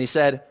 And he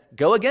said,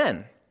 "Go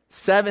again,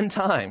 7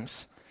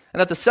 times."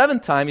 And at the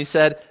 7th time he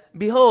said,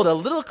 "Behold, a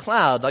little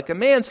cloud like a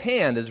man's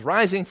hand is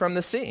rising from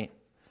the sea."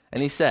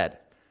 And he said,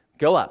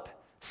 "Go up,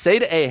 say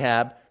to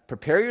Ahab,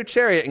 prepare your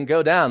chariot and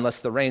go down,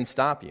 lest the rain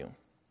stop you."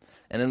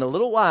 And in a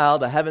little while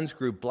the heavens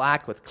grew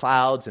black with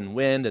clouds and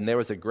wind, and there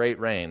was a great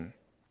rain.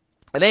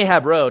 And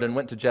Ahab rode and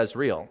went to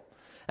Jezreel.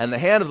 And the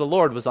hand of the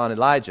Lord was on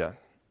Elijah.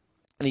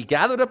 And he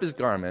gathered up his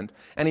garment,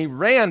 and he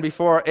ran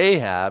before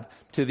Ahab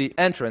to the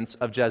entrance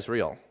of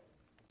Jezreel.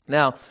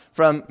 Now,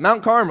 from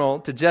Mount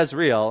Carmel to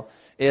Jezreel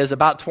is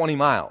about 20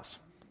 miles.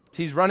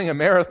 He's running a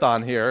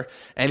marathon here,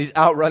 and he's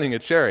outrunning a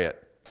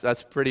chariot.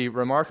 That's pretty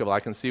remarkable. I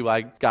can see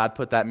why God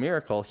put that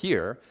miracle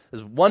here.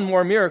 There's one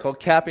more miracle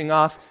capping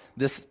off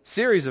this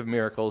series of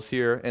miracles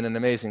here in an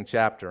amazing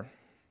chapter.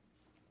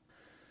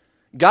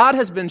 God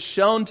has been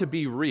shown to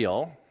be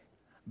real.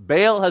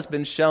 Baal has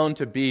been shown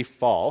to be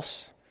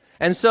false.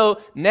 And so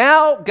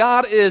now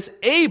God is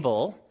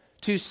able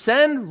to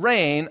send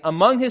rain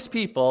among His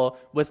people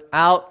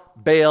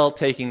without Baal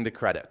taking the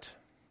credit.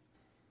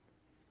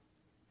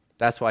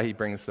 That's why He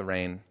brings the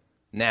rain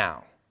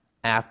now,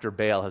 after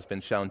Baal has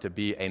been shown to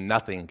be a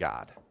nothing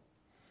god.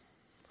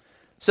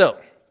 So,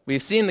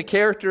 we've seen the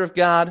character of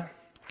God.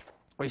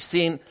 We've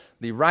seen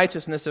the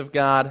righteousness of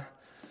God.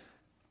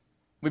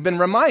 We've been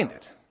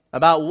reminded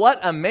about what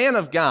a man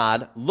of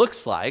God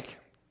looks like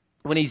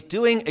when he's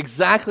doing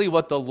exactly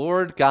what the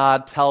Lord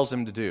God tells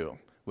him to do,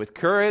 with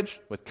courage,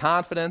 with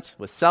confidence,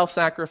 with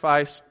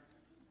self-sacrifice.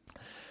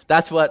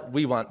 That's what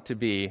we want to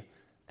be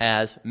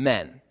as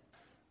men.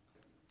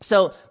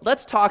 So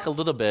let's talk a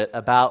little bit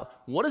about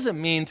what does it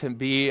mean to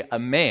be a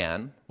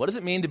man? What does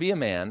it mean to be a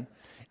man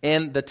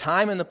in the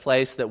time and the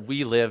place that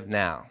we live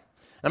now?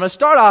 I'm going to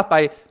start off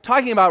by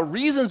talking about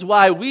reasons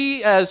why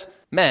we as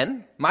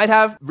men might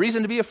have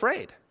reason to be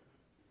afraid.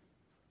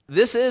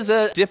 This is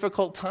a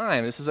difficult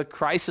time. This is a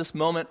crisis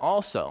moment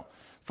also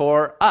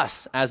for us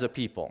as a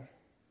people.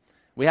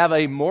 We have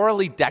a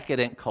morally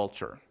decadent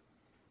culture.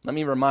 Let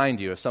me remind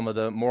you of some of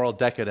the moral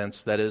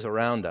decadence that is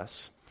around us.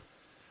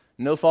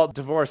 No-fault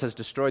divorce has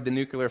destroyed the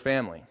nuclear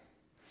family.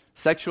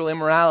 Sexual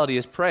immorality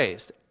is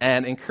praised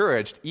and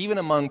encouraged even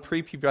among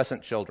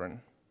prepubescent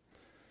children.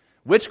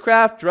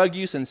 Witchcraft, drug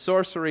use, and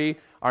sorcery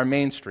are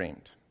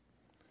mainstreamed.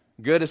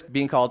 Good is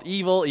being called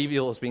evil,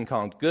 evil is being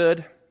called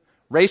good.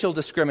 Racial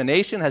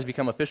discrimination has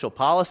become official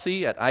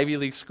policy at Ivy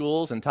League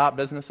schools and top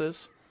businesses.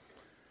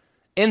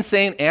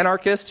 Insane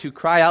anarchists who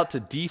cry out to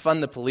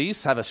defund the police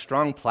have a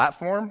strong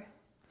platform.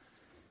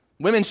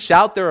 Women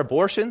shout their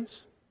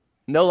abortions,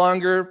 no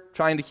longer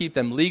trying to keep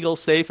them legal,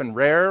 safe, and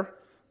rare,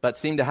 but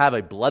seem to have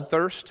a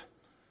bloodthirst.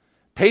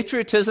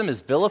 Patriotism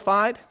is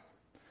vilified.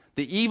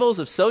 The evils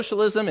of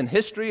socialism and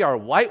history are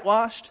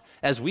whitewashed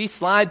as we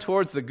slide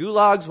towards the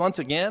gulags once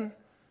again.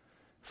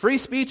 Free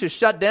speech is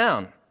shut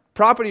down.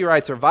 Property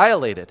rights are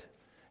violated.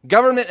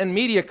 Government and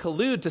media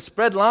collude to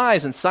spread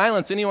lies and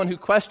silence anyone who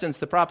questions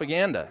the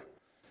propaganda.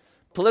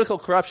 Political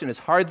corruption is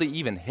hardly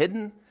even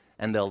hidden,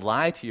 and they'll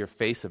lie to your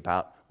face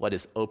about what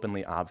is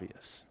openly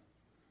obvious.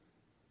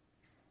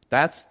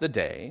 That's the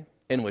day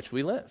in which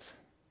we live.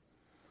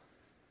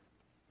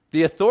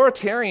 The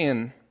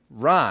authoritarian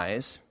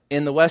rise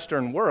in the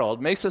Western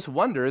world makes us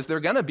wonder, is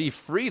there going to be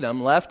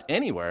freedom left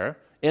anywhere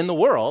in the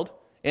world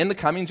in the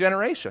coming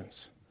generations?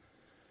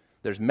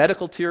 There's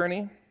medical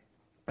tyranny.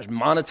 There's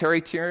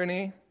monetary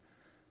tyranny.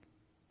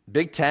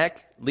 Big tech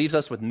leaves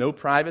us with no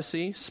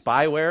privacy.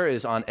 Spyware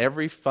is on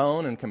every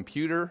phone and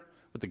computer,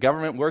 with the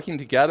government working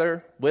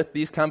together with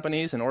these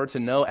companies in order to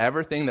know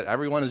everything that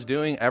everyone is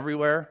doing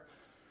everywhere.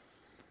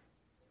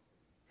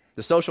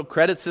 The social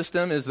credit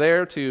system is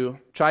there to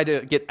try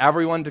to get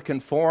everyone to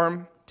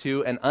conform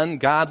to an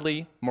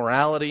ungodly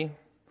morality.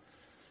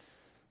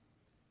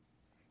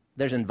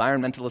 There's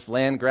environmentalist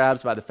land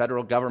grabs by the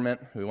federal government,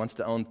 who wants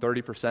to own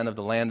 30% of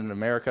the land in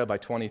America by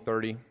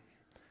 2030.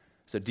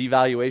 It's a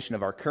devaluation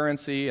of our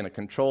currency and a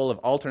control of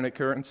alternate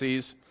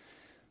currencies.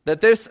 That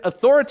this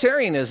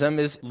authoritarianism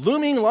is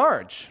looming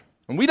large,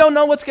 and we don't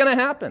know what's going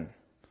to happen.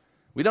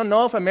 We don't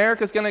know if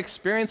America's going to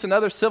experience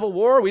another civil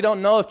war. We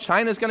don't know if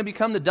China's going to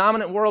become the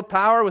dominant world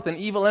power with an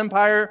evil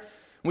empire.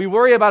 We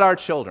worry about our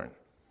children.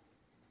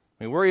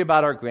 We worry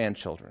about our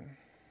grandchildren.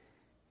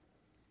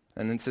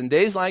 And it's in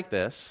days like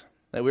this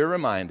that we're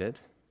reminded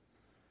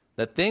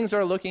that things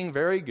are looking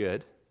very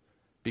good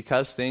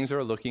because things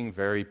are looking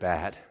very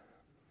bad.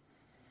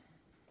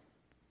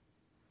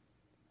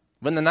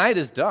 When the night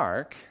is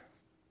dark,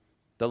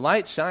 the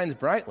light shines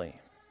brightly.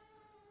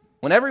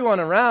 When everyone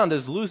around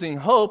is losing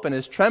hope and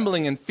is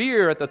trembling in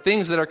fear at the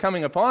things that are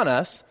coming upon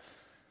us,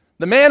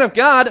 the man of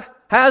God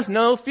has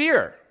no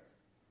fear.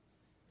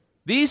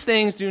 These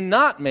things do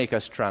not make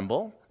us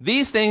tremble.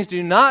 These things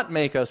do not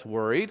make us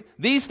worried.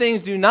 These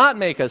things do not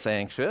make us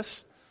anxious.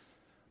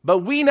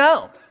 But we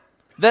know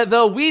that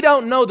though we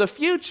don't know the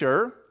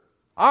future,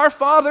 our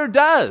Father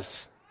does.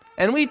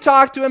 And we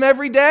talk to Him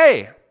every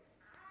day.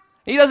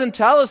 He doesn't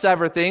tell us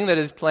everything that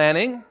He's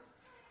planning,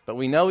 but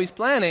we know He's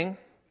planning,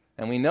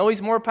 and we know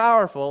He's more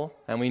powerful,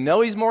 and we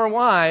know He's more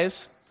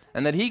wise,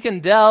 and that He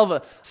can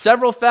delve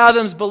several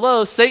fathoms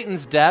below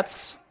Satan's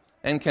depths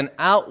and can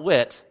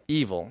outwit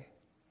evil.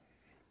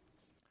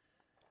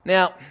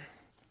 Now,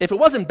 if it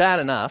wasn't bad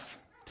enough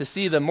to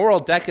see the moral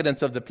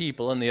decadence of the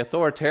people and the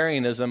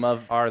authoritarianism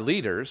of our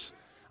leaders,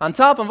 on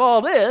top of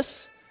all this,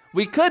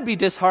 we could be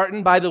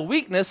disheartened by the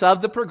weakness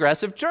of the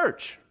progressive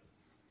church.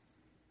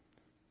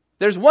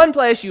 There's one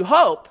place you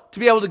hope to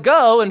be able to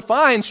go and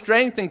find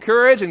strength and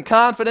courage and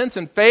confidence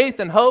and faith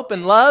and hope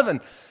and love,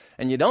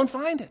 and you don't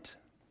find it.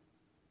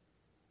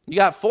 You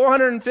got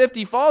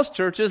 450 false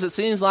churches, it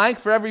seems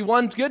like, for every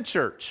one good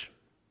church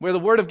where the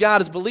Word of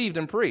God is believed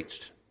and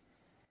preached.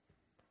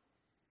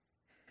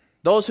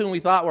 Those whom we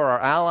thought were our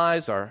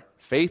allies are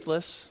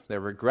faithless. They're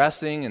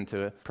regressing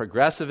into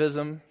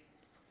progressivism.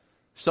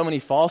 So many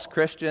false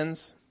Christians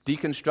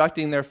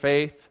deconstructing their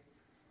faith.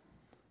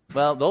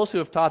 Well, those who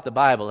have taught the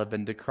Bible have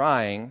been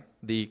decrying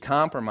the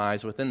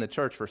compromise within the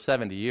church for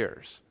 70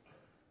 years.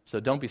 So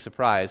don't be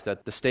surprised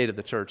at the state of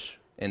the church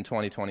in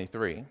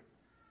 2023.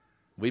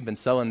 We've been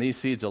sowing these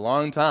seeds a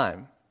long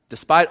time,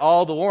 despite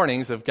all the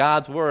warnings of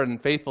God's Word and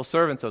faithful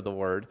servants of the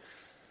Word.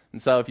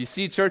 And so if you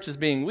see churches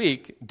being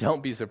weak,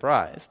 don't be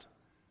surprised.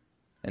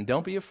 And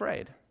don't be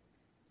afraid.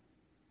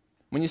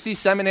 When you see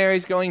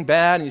seminaries going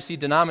bad and you see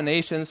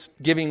denominations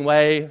giving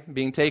way,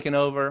 being taken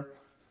over,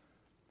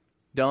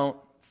 don't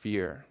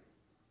fear.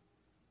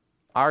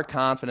 Our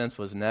confidence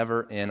was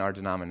never in our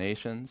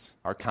denominations.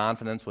 Our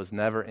confidence was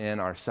never in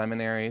our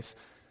seminaries.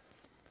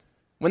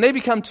 When they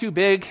become too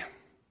big,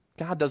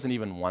 God doesn't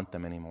even want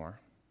them anymore,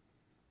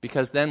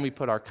 because then we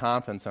put our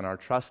confidence and our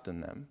trust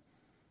in them.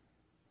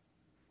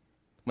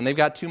 When they've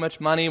got too much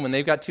money, when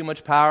they've got too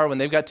much power, when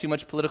they've got too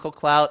much political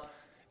clout,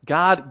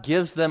 God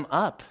gives them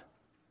up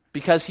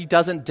because He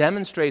doesn't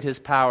demonstrate His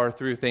power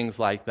through things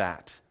like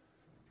that.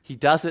 He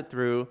does it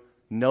through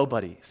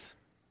nobodies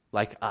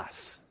like us.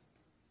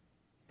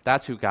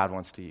 That's who God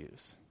wants to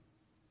use.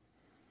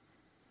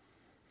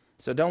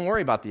 So don't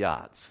worry about the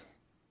odds.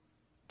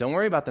 Don't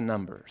worry about the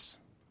numbers.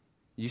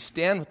 You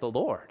stand with the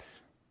Lord,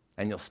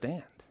 and you'll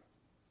stand.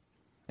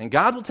 And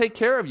God will take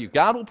care of you.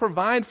 God will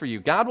provide for you.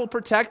 God will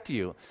protect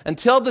you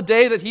until the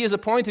day that He has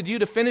appointed you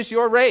to finish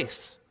your race.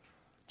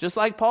 Just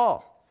like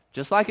Paul,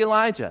 just like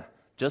Elijah,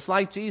 just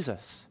like Jesus.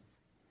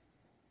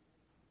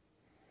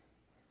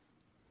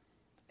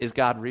 Is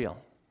God real?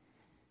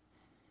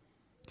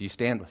 Do you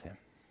stand with Him?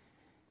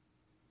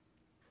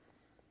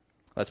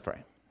 Let's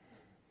pray.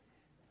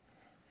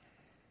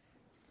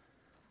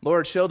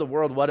 Lord, show the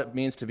world what it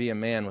means to be a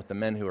man with the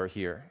men who are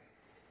here.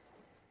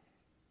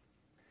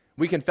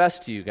 We confess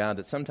to you, God,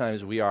 that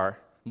sometimes we are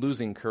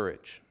losing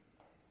courage.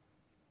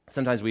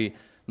 Sometimes we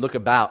look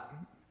about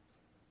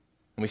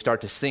and we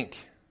start to sink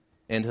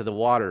into the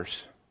waters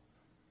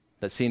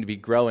that seem to be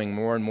growing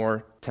more and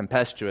more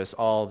tempestuous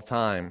all the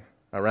time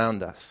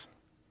around us.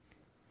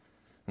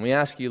 And we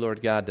ask you,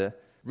 Lord God, to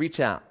reach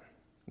out,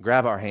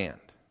 grab our hand,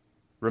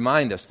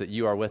 remind us that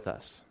you are with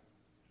us,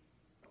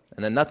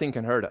 and that nothing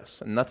can hurt us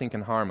and nothing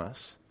can harm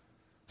us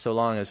so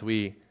long as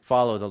we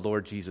follow the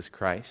Lord Jesus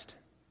Christ,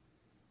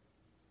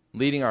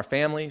 leading our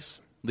families,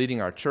 leading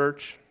our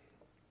church,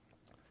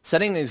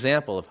 setting an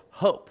example of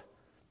hope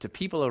to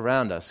people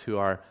around us who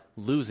are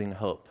losing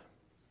hope.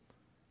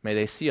 May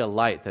they see a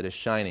light that is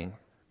shining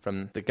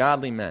from the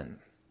godly men,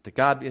 the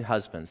godly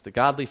husbands, the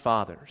godly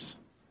fathers,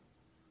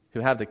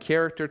 who have the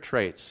character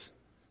traits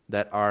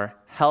that are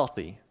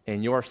healthy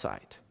in your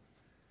sight.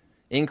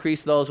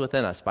 Increase those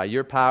within us by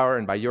your power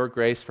and by your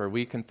grace, for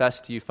we confess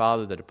to you,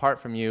 Father, that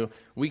apart from you,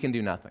 we can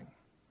do nothing.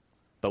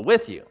 But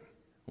with you,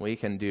 we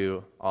can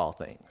do all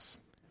things.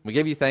 We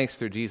give you thanks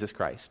through Jesus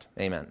Christ.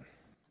 Amen.